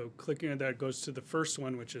 And so clicking on that goes to the first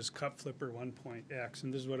one, which is Cup Flipper 1.x.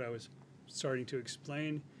 And this is what I was starting to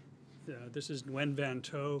explain. This is Nguyen Van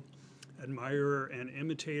To, admirer and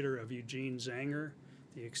imitator of Eugene Zanger,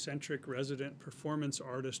 the eccentric resident performance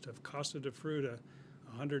artist of Casa de Fruta,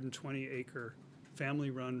 a 120-acre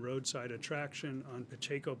family-run roadside attraction on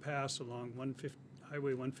Pacheco Pass along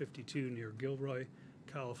Highway 152 near Gilroy,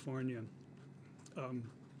 California.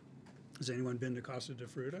 Has anyone been to Casa de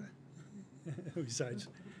Fruta? Besides,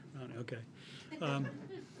 okay.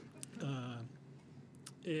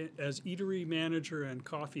 As eatery manager and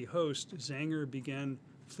coffee host, Zanger began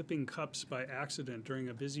flipping cups by accident during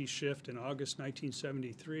a busy shift in August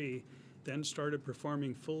 1973 then started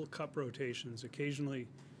performing full cup rotations,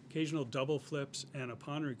 occasional double flips, and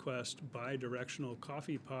upon request, bi-directional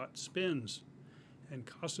coffee pot spins. And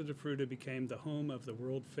Casa de Fruta became the home of the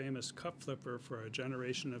world-famous cup flipper for a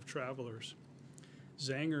generation of travelers.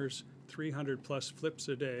 Zanger's 300-plus flips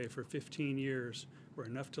a day for 15 years were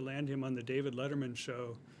enough to land him on the David Letterman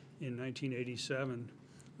show in 1987.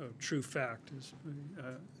 Oh, true fact.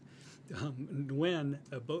 Nguyen,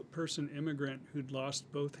 a boat person immigrant who'd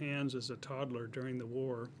lost both hands as a toddler during the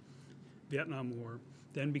war, Viet Nam War,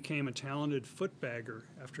 then became a talented footbagger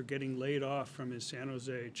after getting laid off from his San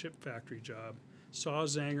Jose chip factory job, saw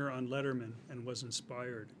Zanger on Letterman and was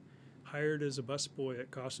inspired. Hired as a busboy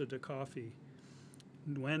at Casa de Coffee,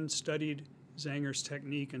 Nguyen studied Zanger's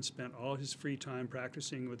technique and spent all his free time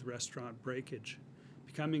practicing with restaurant breakage.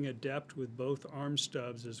 Becoming adept with both arm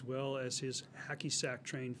stubs as well as his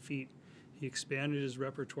hacky-sack-trained feet, he expanded his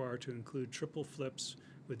repertoire to include triple flips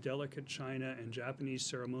with delicate china and Japanese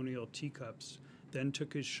ceremonial teacups, then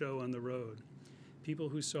took his show on the road. People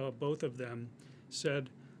who saw both of them said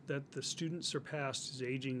that the student surpassed his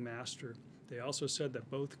aging master. They also said that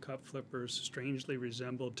both cup flippers strangely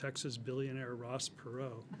resembled Texas billionaire Ross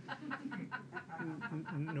Perot.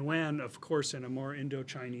 Nguyen, of course, in a more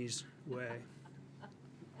Indo-Chinese way.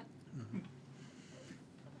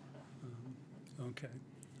 Okay.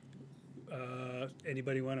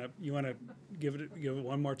 Anybody want to give it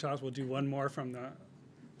one more toss? We'll do one more from the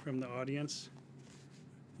audience.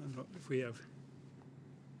 I don't know if we have.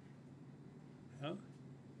 No?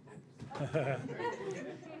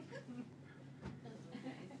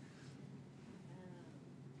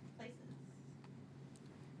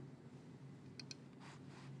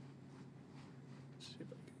 See if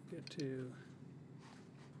I can get to.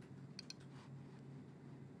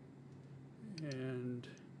 And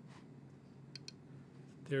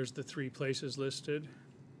there's the 3 places listed.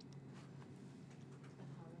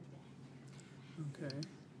 Okay.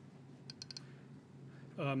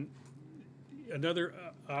 Another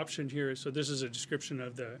option here, so this is a description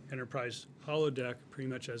of the Enterprise holodeck, pretty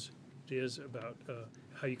much as it is, about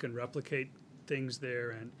how you can replicate things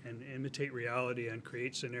there and imitate reality and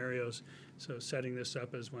create scenarios. So setting this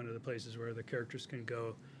up as one of the places where the characters can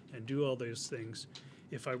go and do all those things.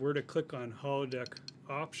 If I were to click on holodeck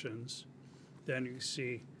options, then you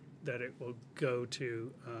see that it will go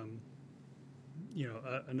to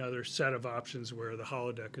another set of options where the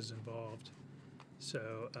holodeck is involved.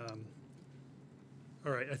 So,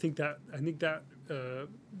 all right, I think that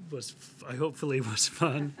hopefully was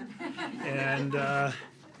fun, and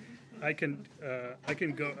I can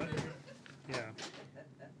go. Yeah.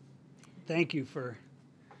 Thank you for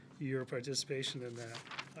your participation in that.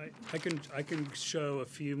 I can show a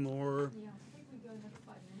few more. Yeah, I think we go another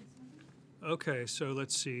 5 minutes. Okay, so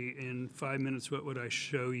let's see. In 5 minutes, what would I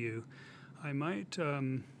show you? I might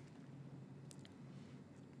go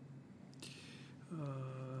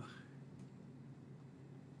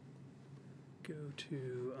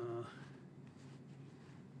to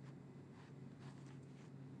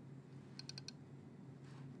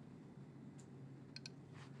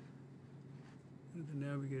the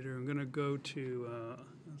navigator. I'm going to go to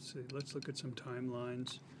let's see. Let's look at some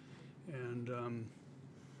timelines, and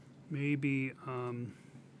maybe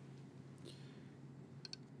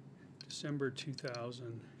December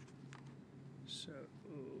 2000.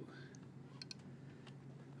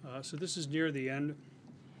 So this is near the end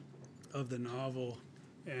of the novel,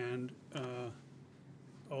 and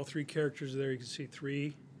all 3 characters there. You can see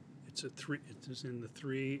 3. It's a 3. It is in the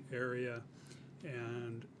 3 area,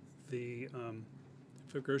 and the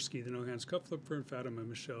Figurski, the No Hands Cup Flipper, and Fatima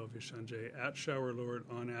Michelle Vishanjay at Shower Lord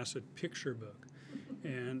on Acid picture book.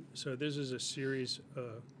 And so this is a series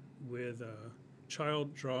with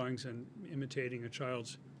child drawings and imitating a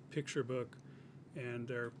child's picture book, and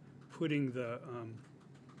they're putting the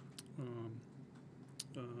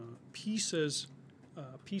pieces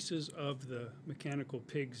of the mechanical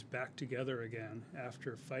pigs back together again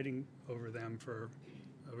after fighting over them for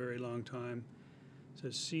a very long time. It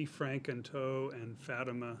says, see Frank and Toe and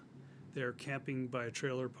Fatima. They're camping by a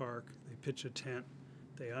trailer park. They pitch a tent.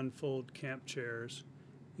 They unfold camp chairs.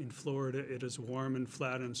 In Florida, it is warm and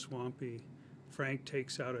flat and swampy. Frank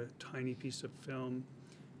takes out a tiny piece of film.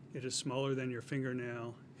 It is smaller than your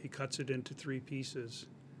fingernail. He cuts it into 3 pieces.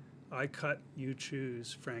 I cut, you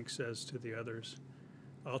choose, Frank says to the others.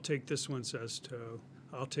 I'll take this one, says Toe.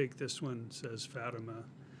 I'll take this one, says Fatima.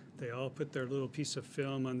 They all put their little piece of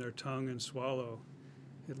film on their tongue and swallow.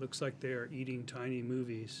 It looks like they are eating tiny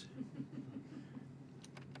movies.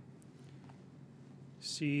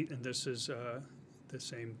 See, and this is the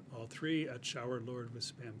same, all 3 at Shower Lord with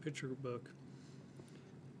Spam Picture Book.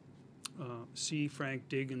 See Frank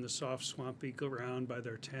dig in the soft swampy ground by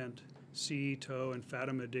their tent. See Toe and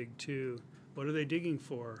Fatima dig too. What are they digging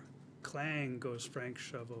for? Clang goes Frank's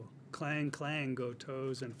shovel. Clang, clang go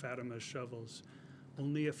Toes and Fatima's shovels.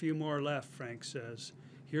 Only a few more left, Frank says.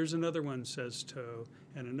 Here's another one, says Toe,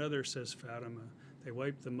 and another, says Fatima. They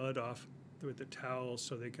wipe the mud off with the towels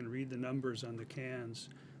so they can read the numbers on the cans.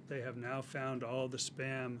 They have now found all the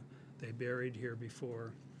spam they buried here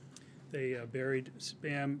before. They buried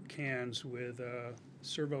spam cans with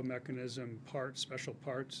servo mechanism parts, special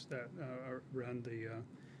parts that run the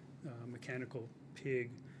mechanical pig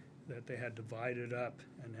that they had divided up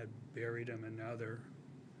and had buried them, and now they're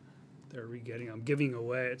re-getting them, giving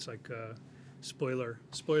away. It's like spoiler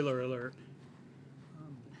alert.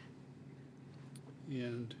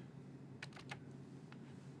 And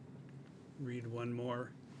read one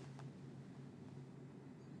more.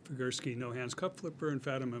 Figurski, No Hands Cup Flipper, and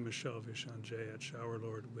Fatima Michelle Vishanjay at Shower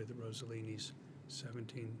Lord with Rossellini's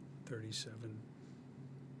 1737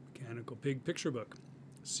 mechanical pig picture book.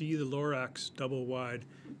 See the Lorax double wide.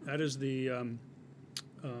 That is the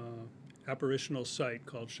apparitional site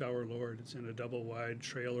called Shower Lord. It's in a double wide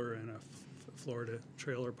trailer in a Florida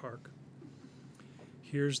trailer park.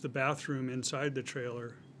 Here's the bathroom inside the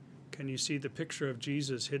trailer. Can you see the picture of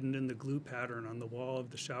Jesus hidden in the glue pattern on the wall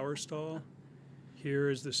of the shower stall? Here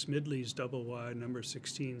is the Smidley's double wide number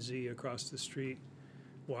 16Z across the street.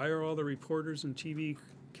 Why are all the reporters and TV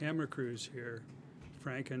camera crews here?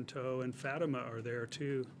 Frank and Toe and Fatima are there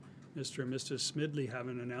too. Mr. and Mrs. Smidley have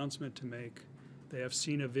an announcement to make. They have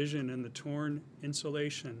seen a vision in the torn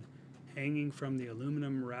insulation hanging from the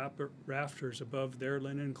aluminum rafters above their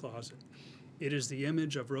linen closet. It is the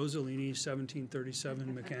image of Rossellini's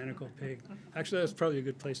 1737 mechanical pig. Actually, that's probably a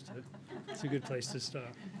good place to. It's a good place to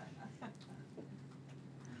stop.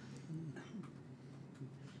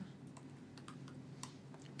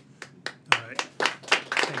 All right.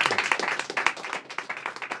 Thank you.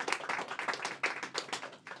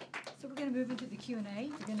 So we're going to move into the Q&A.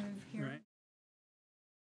 We're going to move here. Right.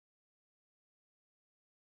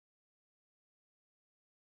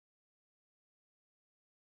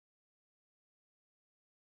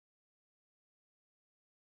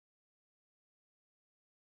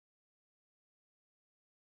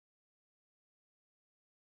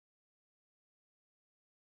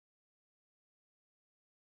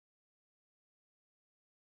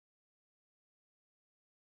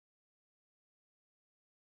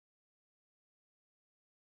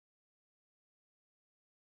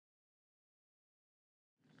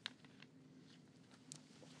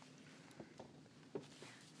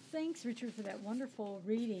 Thanks, Richard, for that wonderful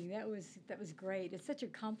reading. That was great. It's such a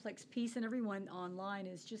complex piece, and everyone online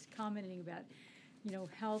is just commenting about,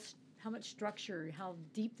 how much structure, how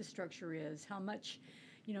deep the structure is, how much,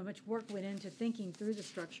 much work went into thinking through the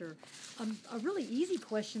structure. A really easy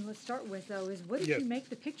question. Let's start with though is what did you make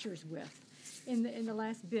the pictures with? In the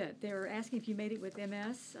last bit, they were asking if you made it with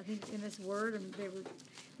MS. I think MS Word, and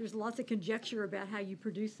there's lots of conjecture about how you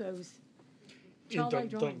produce those. The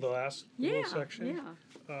last little section? Yeah.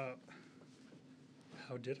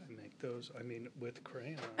 How did I make those? I mean, with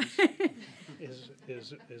crayons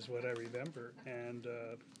is what I remember, and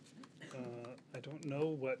I don't know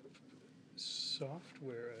what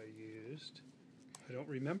software I used. I don't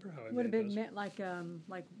remember how I would made have been those. Meant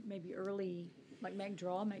like maybe early, like Mac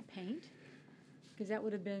Draw, Mac Paint, because that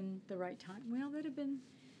would have been the right time. Well, that would have been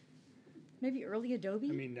maybe early Adobe.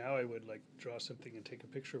 I mean, now I would like draw something and take a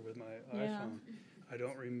picture with my iPhone. I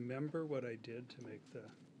don't remember what I did to make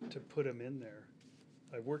to put them in there.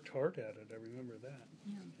 I worked hard at it. I remember that.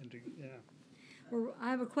 Yeah. Well, I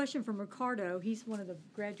have a question from Ricardo. He's one of the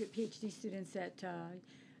graduate PhD students at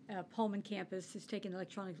Pullman campus who's taking an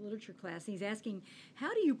electronic literature class. And he's asking,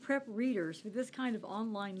 how do you prep readers for this kind of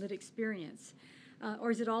online lit experience? Or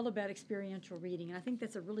is it all about experiential reading? And I think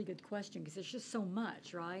that's a really good question because there's just so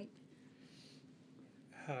much, right?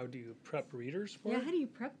 How do you prep readers for it? Yeah, how do you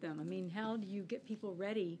prep them? I mean, how do you get people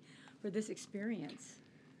ready for this experience?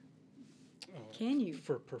 Can you?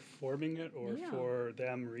 For performing it or for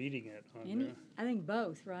them reading it? I think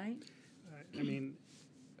both, right? I mean,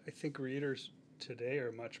 I think readers today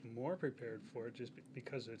are much more prepared for it just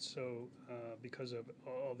because it's so, because of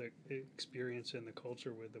all the experience in the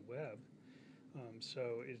culture with the web.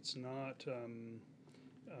 So it's not,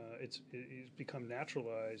 it's become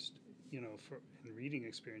naturalized, in reading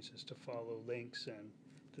experiences to follow links, and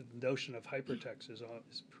the notion of hypertext is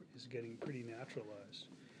getting pretty naturalized.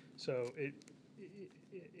 So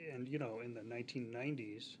and in the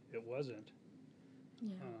 1990s it wasn't.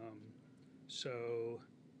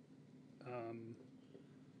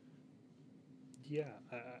 Yeah.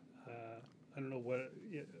 I don't know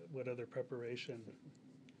what other preparation.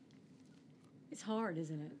 It's hard,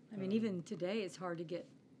 isn't it? I mean, even today, it's hard to get,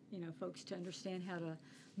 folks to understand how to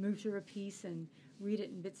move through a piece and read it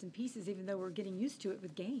in bits and pieces, even though we're getting used to it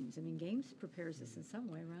with games. I mean, games prepares us in some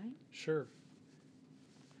way, right? Sure.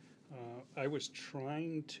 I was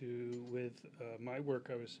trying to, with my work,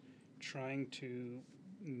 I was trying to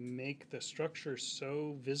make the structure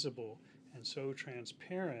so visible and so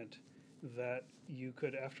transparent that you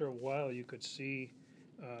could, after a while, you could see,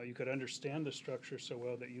 you could understand the structure so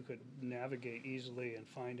well that you could navigate easily and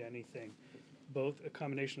find anything. Both a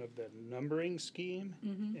combination of the numbering scheme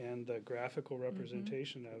and the graphical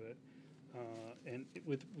representation of it, and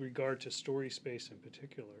with regard to story space in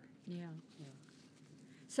particular. Yeah.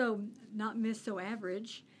 So, Not Miss So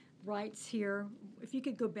Average writes here, if you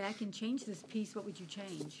could go back and change this piece, what would you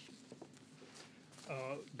change?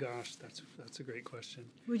 Gosh, that's a great question.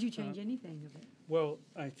 Would you change anything of it? Well,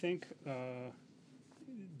 I think that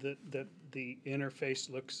the interface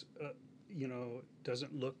looks,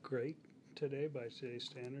 doesn't look great today by today's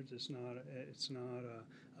standards. It's not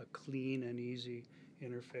a clean and easy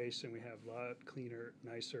interface, and we have a lot cleaner,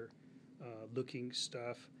 nicer looking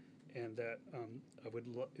stuff. And that I would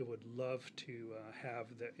love to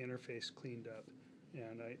have the interface cleaned up,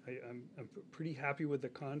 and I'm pretty happy with the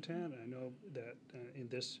content. I know that in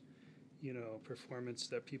this, performance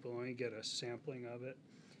that people only get a sampling of it,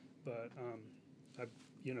 but I've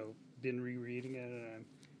been rereading it,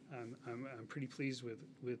 and I'm pretty pleased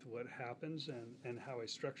with what happens and how I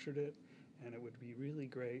structured it, and it would be really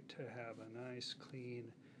great to have a nice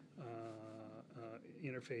clean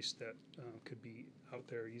interface that could be out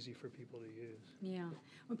there, easy for people to use. Yeah.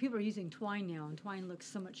 Well, people are using Twine now, and Twine looks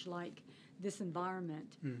so much like this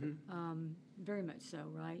environment. Very much so,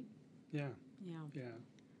 right? Yeah. Yeah. Yeah.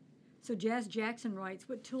 So Jazz Jackson writes,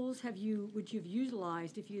 what tools would you have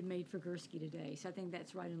utilized if you had made Figurski today? So I think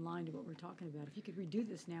that's right in line to what we're talking about. If you could redo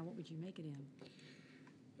this now, what would you make it in?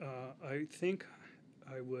 I think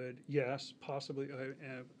I would, yes, possibly.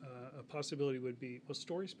 A possibility would be, well,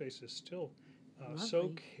 Story Space is still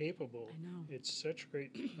so capable. I know. It's such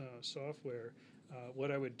great software. What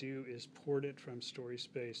I would do is port it from Story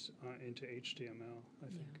Space into HTML, I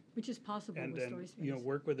think. Which is possible and with then, Story Space.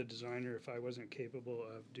 Work with a designer if I wasn't capable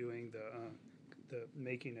of doing the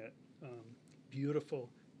making it beautiful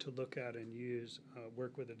to look at and use.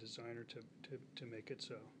 Work with a designer to make it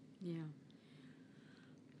so. Yeah.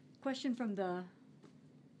 Question from the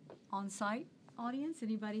on-site audience.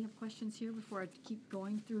 Anybody have questions here before I keep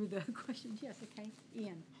going through the questions? Yes, okay.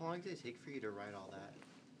 Ian. How long did it take for you to write all that?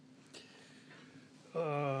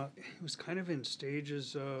 It was kind of in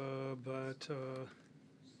stages, but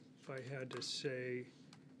if I had to say,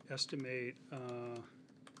 estimate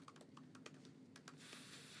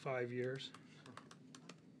 5 years,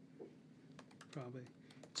 probably.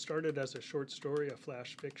 It started as a short story, a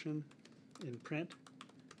flash fiction in print,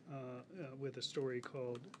 with a story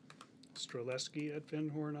called Streletsky at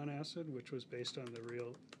Findhorn on Acid, which was based on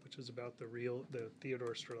which is about the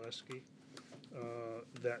Theodore Streletsky,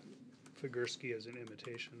 that Figurski is an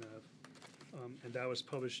imitation of. And that was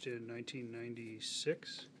published in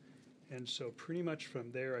 1996. And so pretty much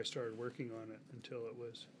from there I started working on it until it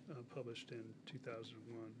was published in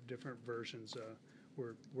 2001. Different versions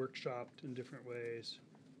were workshopped in different ways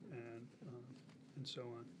and so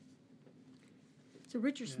on. So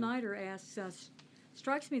Richard Snyder asks us,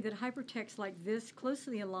 strikes me that hypertext like this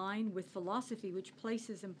closely align with philosophy, which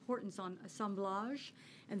places importance on assemblage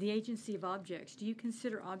and the agency of objects. Do you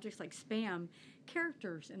consider objects like spam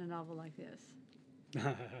characters in a novel like this?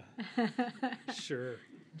 Sure.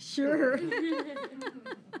 Sure.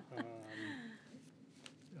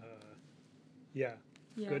 Yeah.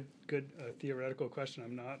 Good theoretical question.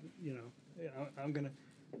 I'm not, I'm going to,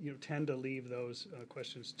 tend to leave those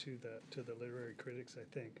questions to the literary critics, I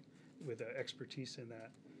think, with expertise in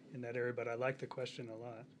that area. But I like the question a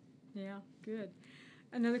lot. Yeah, good.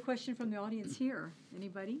 Another question from the audience here.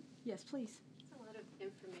 Anybody? Yes, please. There's a lot of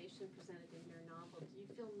information presented in your novel. Do you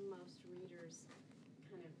feel most readers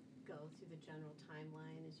kind of go through the general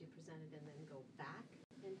timeline as you present it and then go back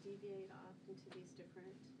and deviate off into these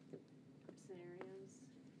different scenarios?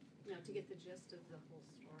 To get the gist of the whole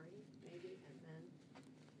story, maybe, and then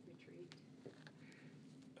retreat?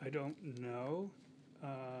 I don't know.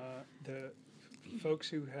 The folks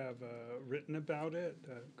who have written about it,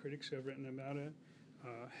 critics who have written about it,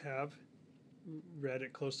 have read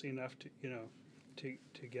it closely enough to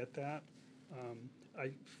get that.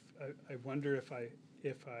 I wonder if I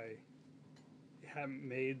haven't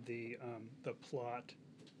made the plot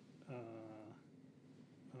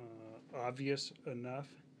obvious enough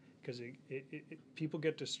because people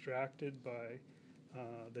get distracted by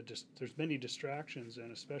there's many distractions,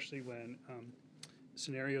 and especially when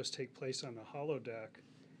scenarios take place on the holodeck,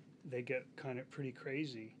 they get kind of pretty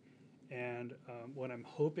crazy. And what I'm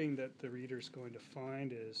hoping that the reader's going to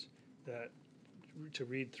find is that to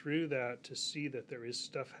read through that, to see that there is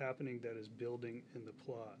stuff happening that is building in the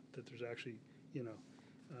plot, that there's actually,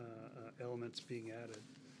 elements being added.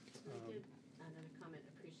 I did, another comment,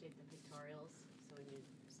 appreciate the pictorials. So when you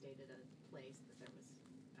stated a place that there was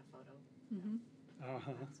a photo, Mm-hmm.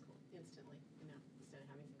 that's cool, instantly, instead of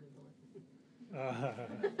having to Google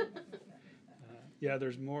it. Yeah,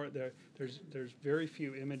 there's more. There's very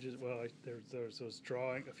few images. Well, there's those those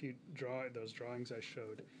drawings I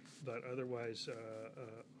showed, but otherwise,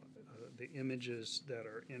 the images that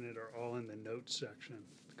are in it are all in the notes section,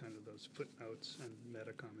 kind of those footnotes and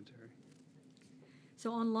meta commentary.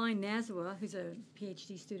 So online, Nazwa, who's a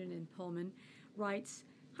PhD student in Pullman, writes,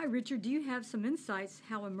 "Hi Richard, do you have some insights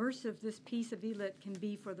how immersive this piece of ELIT can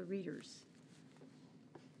be for the readers?"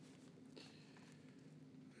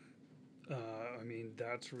 I mean,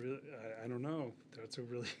 that's really, I don't know. That's a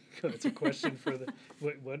really, that's a question for the,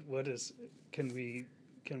 what is, can we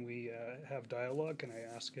have dialogue? Can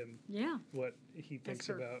I ask him what he thinks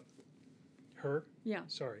about her? Yeah.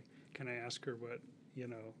 Sorry. Can I ask her what,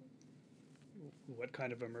 what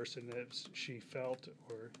kind of immersiveness she felt,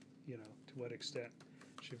 or, to what extent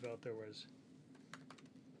she felt there was,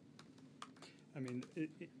 I mean,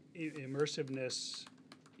 immersiveness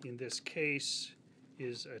in this case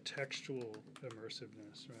is a textual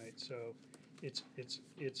immersiveness, right? So it's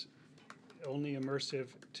only immersive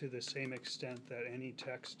to the same extent that any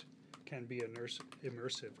text can be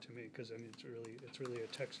immersive to me, because I mean it's really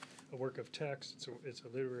a work of text. It's a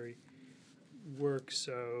literary work,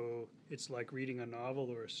 so it's like reading a novel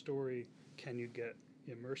or a story. Can you get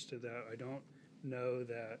immersed to that? I don't know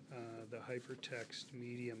that the hypertext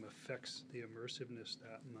medium affects the immersiveness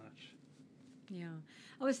that much. Yeah.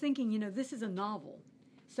 I was thinking, this is a novel.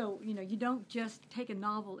 So, you don't just take a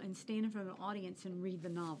novel and stand in front of an audience and read the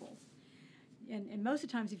novel. And most of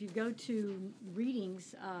the times, if you go to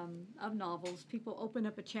readings of novels, people open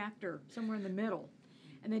up a chapter somewhere in the middle,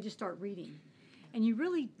 and they just start reading. And you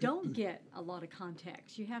really don't get a lot of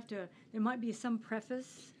context. You have to, there might be some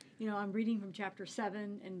preface. I'm reading from chapter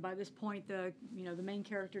 7, and by this point, the main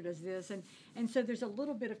character does this. And so there's a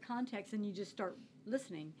little bit of context, and you just start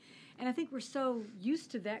listening. And I think we're so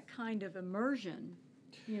used to that kind of immersion,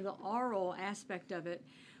 the oral aspect of it.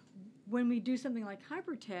 When we do something like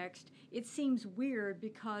hypertext, it seems weird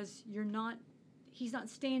because he's not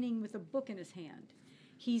standing with a book in his hand.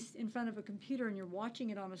 He's in front of a computer and you're watching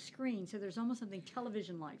it on a screen, so there's almost something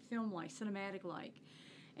television-like, film-like, cinematic-like.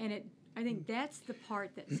 And I think that's the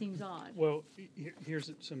part that seems odd. Well,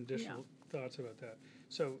 here's some additional thoughts about that.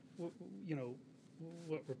 So,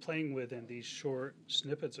 what we're playing with in these short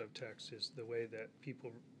snippets of text is the way that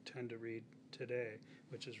people tend to read today,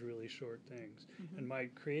 which is really short things. Mm-hmm. And my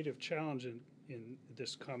creative challenge in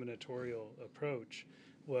this combinatorial approach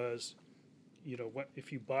was, what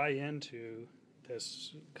if you buy into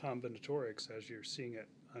this combinatorics as you're seeing it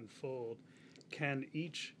unfold, can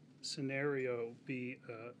each scenario be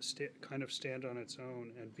kind of stand on its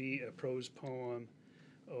own and be a prose poem,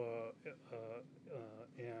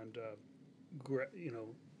 and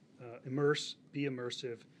be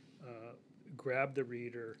immersive, grab the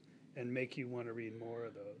reader, and make you want to read more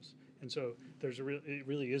of those. And so it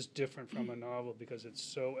really is different from a novel because it's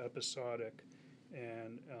so episodic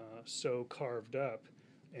and so carved up.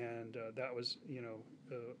 And that was,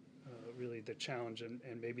 really the challenge and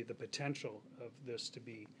maybe the potential of this to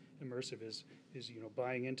be immersive is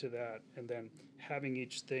buying into that and then having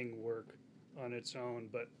each thing work on its own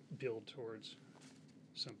but build towards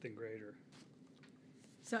something greater.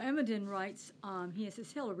 So Emmadin writes, he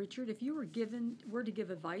says, "Hello, Richard. If you were to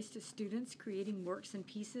give advice to students creating works and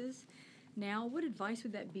pieces now, what advice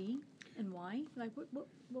would that be and why? Like,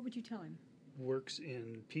 what would you tell him?" Works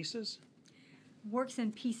in pieces? Works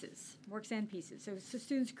and pieces. Works and pieces. So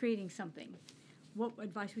students creating something. What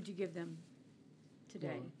advice would you give them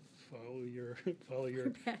today? Well, follow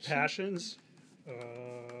your passions.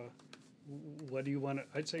 What do you want to?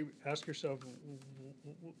 I'd say ask yourself,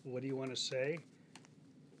 what do you want to say?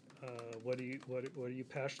 What are you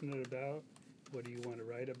passionate about? What do you want to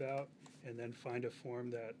write about? And then find a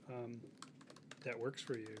form that works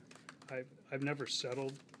for you. I've never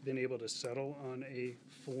been able to settle on a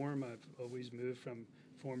form. I've always moved from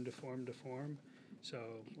form to form to form. So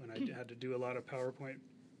when I had to do a lot of PowerPoint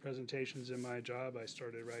presentations in my job, I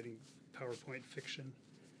started writing PowerPoint fiction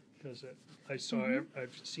because I've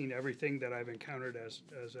seen everything that I've encountered as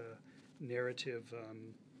a narrative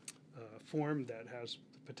form that has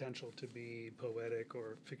the potential to be poetic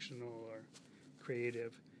or fictional or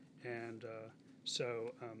creative. And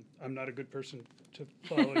so I'm not a good person to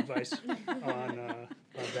follow advice on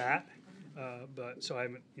that. But so I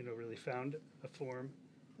haven't, really found a form.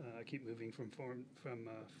 I keep moving from form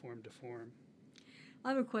to form. I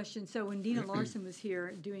have a question. So when Dene Larson was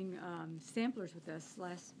here doing samplers with us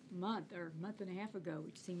last month or a month and a half ago,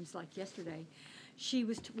 which seems like yesterday,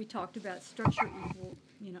 we talked about structure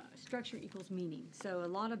equals meaning. So a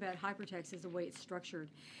lot about hypertext is the way it's structured.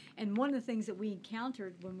 And one of the things that we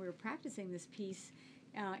encountered when we were practicing this piece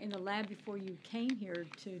in the lab before you came here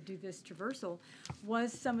to do this traversal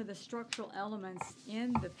was some of the structural elements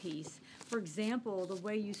in the piece. For example, the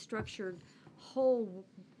way you structured whole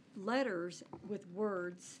letters with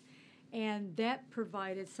words, and that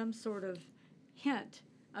provided some sort of hint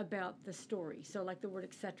about the story. So like the word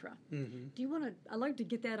etc. Mm-hmm. Do you want to, I'd like to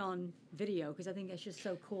get that on video because I think that's just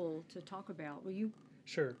so cool to talk about. Will you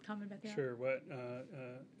comment about that? Sure. What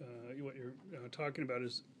you're talking about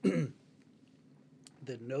is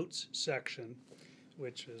the notes section,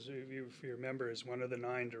 which is, if you remember, is one of the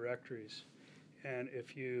 9 directories. And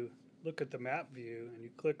if you look at the map view and you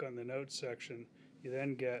click on the notes section, you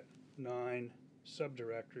then get 9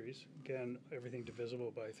 subdirectories. Again, everything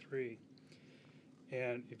divisible by 3.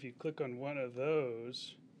 And if you click on one of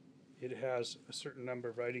those, it has a certain number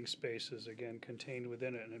of writing spaces, again, contained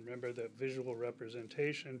within it. And remember, the visual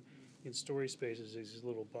representation in story spaces is these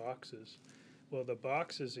little boxes. Well, the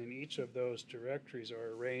boxes in each of those directories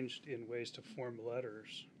are arranged in ways to form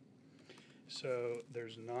letters. So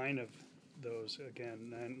there's 9 of those,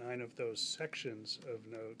 again, 9 of those sections of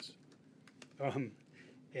notes.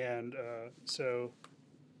 So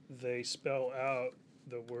they spell out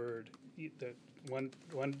the word, the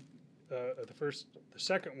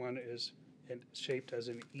second one is shaped as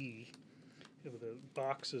an E. The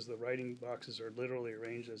boxes, the writing boxes are literally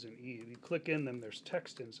arranged as an E. If you click in them, there's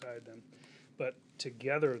text inside them, but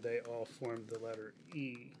together they all form the letter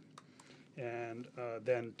E. And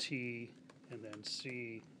then T, and then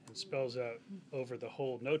C, and spells out over the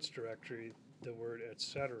whole notes directory the word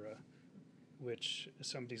etc., which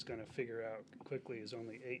somebody's going to figure out quickly is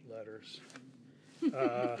only 8 letters.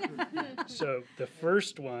 So the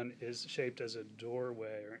first one is shaped as a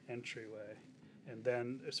doorway or entryway, and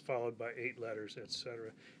then it's followed by 8 letters,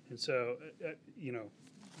 etc. And so,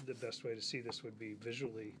 the best way to see this would be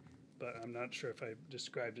visually, but I'm not sure if I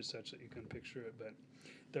described it such that you can picture it.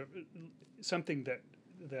 But something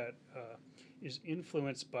that is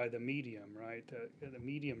influenced by the medium, right? The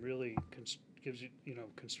medium really gives you,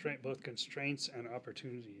 both constraints and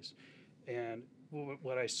opportunities. And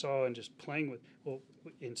what I saw in just playing with,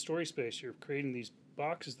 in story space, you're creating these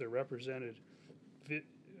boxes that represented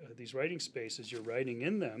these writing spaces. You're writing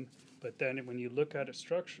in them, but then when you look at it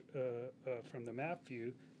from the map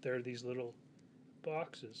view, there are these little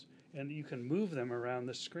boxes, and you can move them around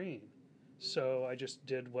the screen. So I just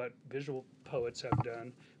did what visual poets have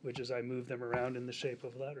done, which is I move them around in the shape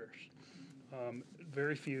of letters.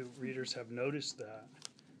 Very few readers have noticed that,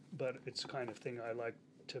 but it's the kind of thing I like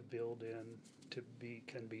to build in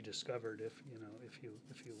can be discovered if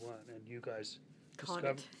you want, and you guys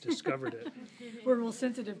discovered it. We're real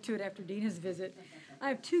sensitive to it after Dene's visit. I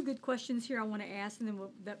have 2 good questions here I want to ask, and then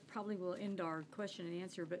that probably will end our question and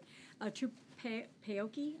answer. But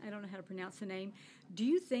Paoki, I don't know how to pronounce the name. Do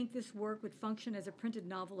you think this work would function as a printed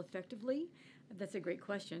novel effectively? That's a great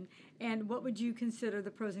question. And what would you consider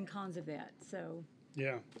the pros and cons of that? So.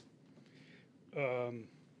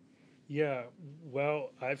 Yeah.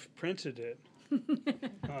 Well, I've printed it.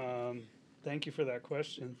 Thank you for that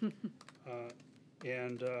question.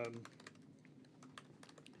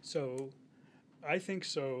 So I think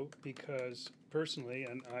so because personally,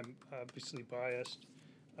 and I'm obviously biased,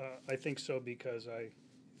 I think so because I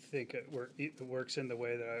think it works in the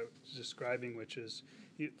way that I was describing, which is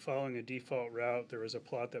following a default route. There is a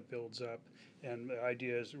plot that builds up, and the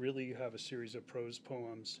idea is really you have a series of prose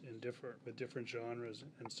poems with different genres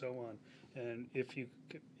and so on. And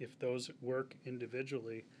if those work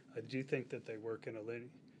individually, I do think that they work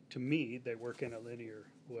to me, they work in a linear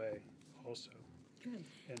way also. Good.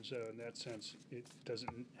 And so in that sense, it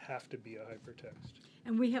doesn't have to be a hypertext.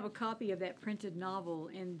 And we have a copy of that printed novel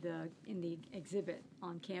in the exhibit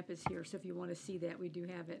on campus here, so if you want to see that, we do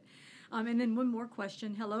have it. And then one more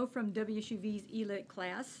question. Hello from WSUV's ELIT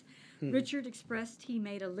class. Richard expressed he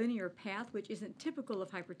made a linear path, which isn't typical of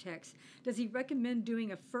hypertext. Does he recommend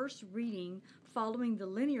doing a first reading following the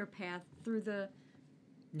linear path through the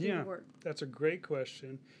work? That's a great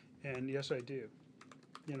question, and yes, I do.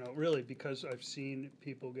 You know, really, because I've seen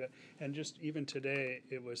people get, and just even today,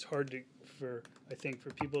 it was hard I think,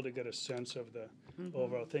 for people to get a sense of the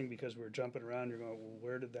overall thing, because we're jumping around. You're going, well,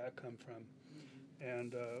 where did that come from?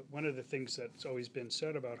 And one of the things that's always been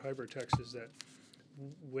said about hypertext is that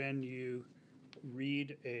when you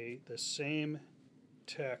read the same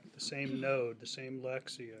text, the same node, the same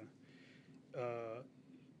lexia,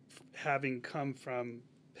 having come from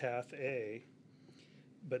path A,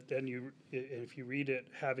 but then if you read it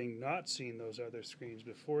having not seen those other screens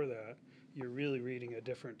before that, you're really reading a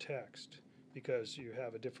different text because you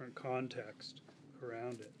have a different context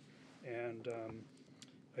around it. And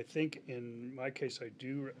I think in my case I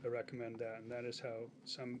do recommend that, and that is how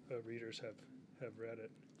some readers have read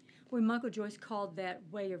it. Well, Michael Joyce called that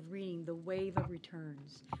way of reading the wave of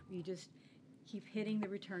returns. You just keep hitting the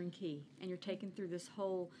return key, and you're taken through this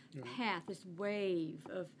whole path, this wave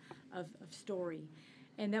of story.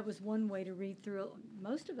 And that was one way to read through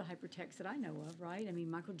most of the hypertext that I know of, right? I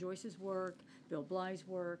mean, Michael Joyce's work, Bill Bly's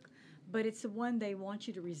work, but it's the one they want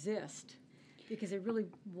you to resist, because they really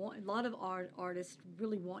want, a lot of artists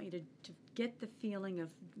really want you to get the feeling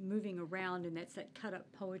of moving around, and that's that cut-up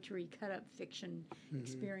poetry, cut-up fiction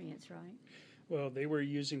experience, right? Well, they were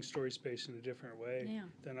using story space in a different way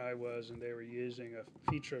than I was, and they were using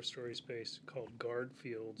a feature of story space called guard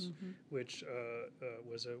fields, which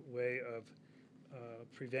was a way of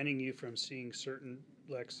preventing you from seeing certain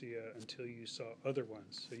lexia until you saw other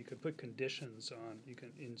ones. So you could put conditions on.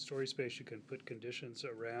 In story space, you can put conditions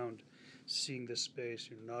around seeing this space.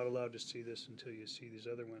 You're not allowed to see this until you see these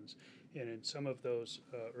other ones. And in some of those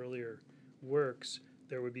earlier works,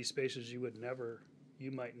 there would be spaces you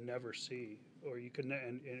might never see, or you could.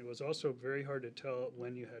 And it was also very hard to tell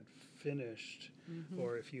when you had finished,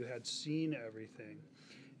 or if you had seen everything.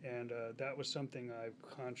 And that was something I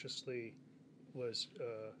consciously was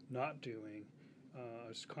not doing. I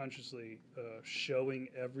was consciously showing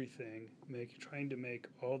everything, trying to make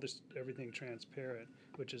everything transparent,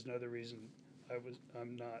 which is another reason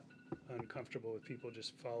I'm not uncomfortable with people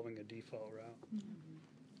just following a default route.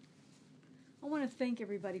 I want to thank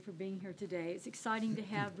everybody for being here today. It's exciting to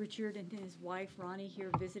have Richard and his wife, Ronnie,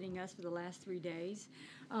 here visiting us for the last 3 days.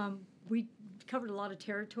 We covered a lot of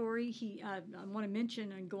territory. I want to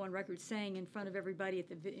mention and go on record saying in front of everybody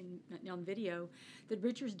on video that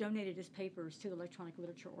Richard's donated his papers to the Electronic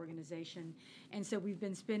Literature Organization. And so we've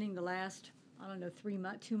been spending the last,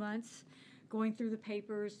 2 months going through the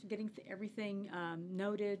papers, getting everything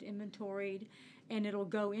noted, inventoried, and it'll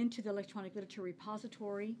go into the Electronic Literature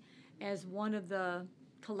Repository as one of the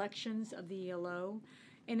collections of the ELO.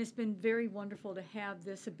 And it's been very wonderful to have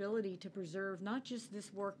this ability to preserve not just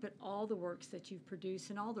this work, but all the works that you've produced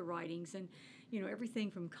and all the writings, and everything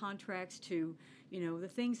from contracts to the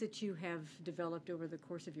things that you have developed over the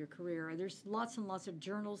course of your career. There's lots and lots of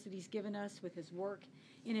journals that he's given us with his work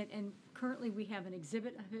in it, and currently we have an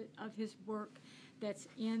exhibit of his work that's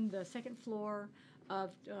in the second floor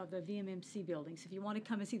of the VMMC building. So if you want to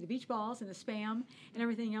come and see the beach balls and the Spam and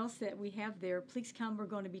everything else that we have there, please come. We're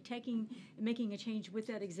going to be making a change with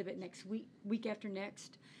that exhibit next week after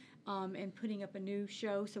next, and putting up a new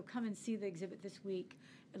show. So come and see the exhibit this week.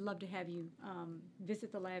 I'd love to have you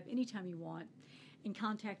visit the lab anytime you want, and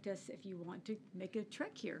contact us if you want to make a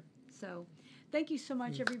trek here. So thank you so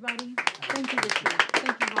much, everybody. Thank you, Richard.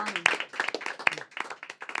 Thank you, Ronnie.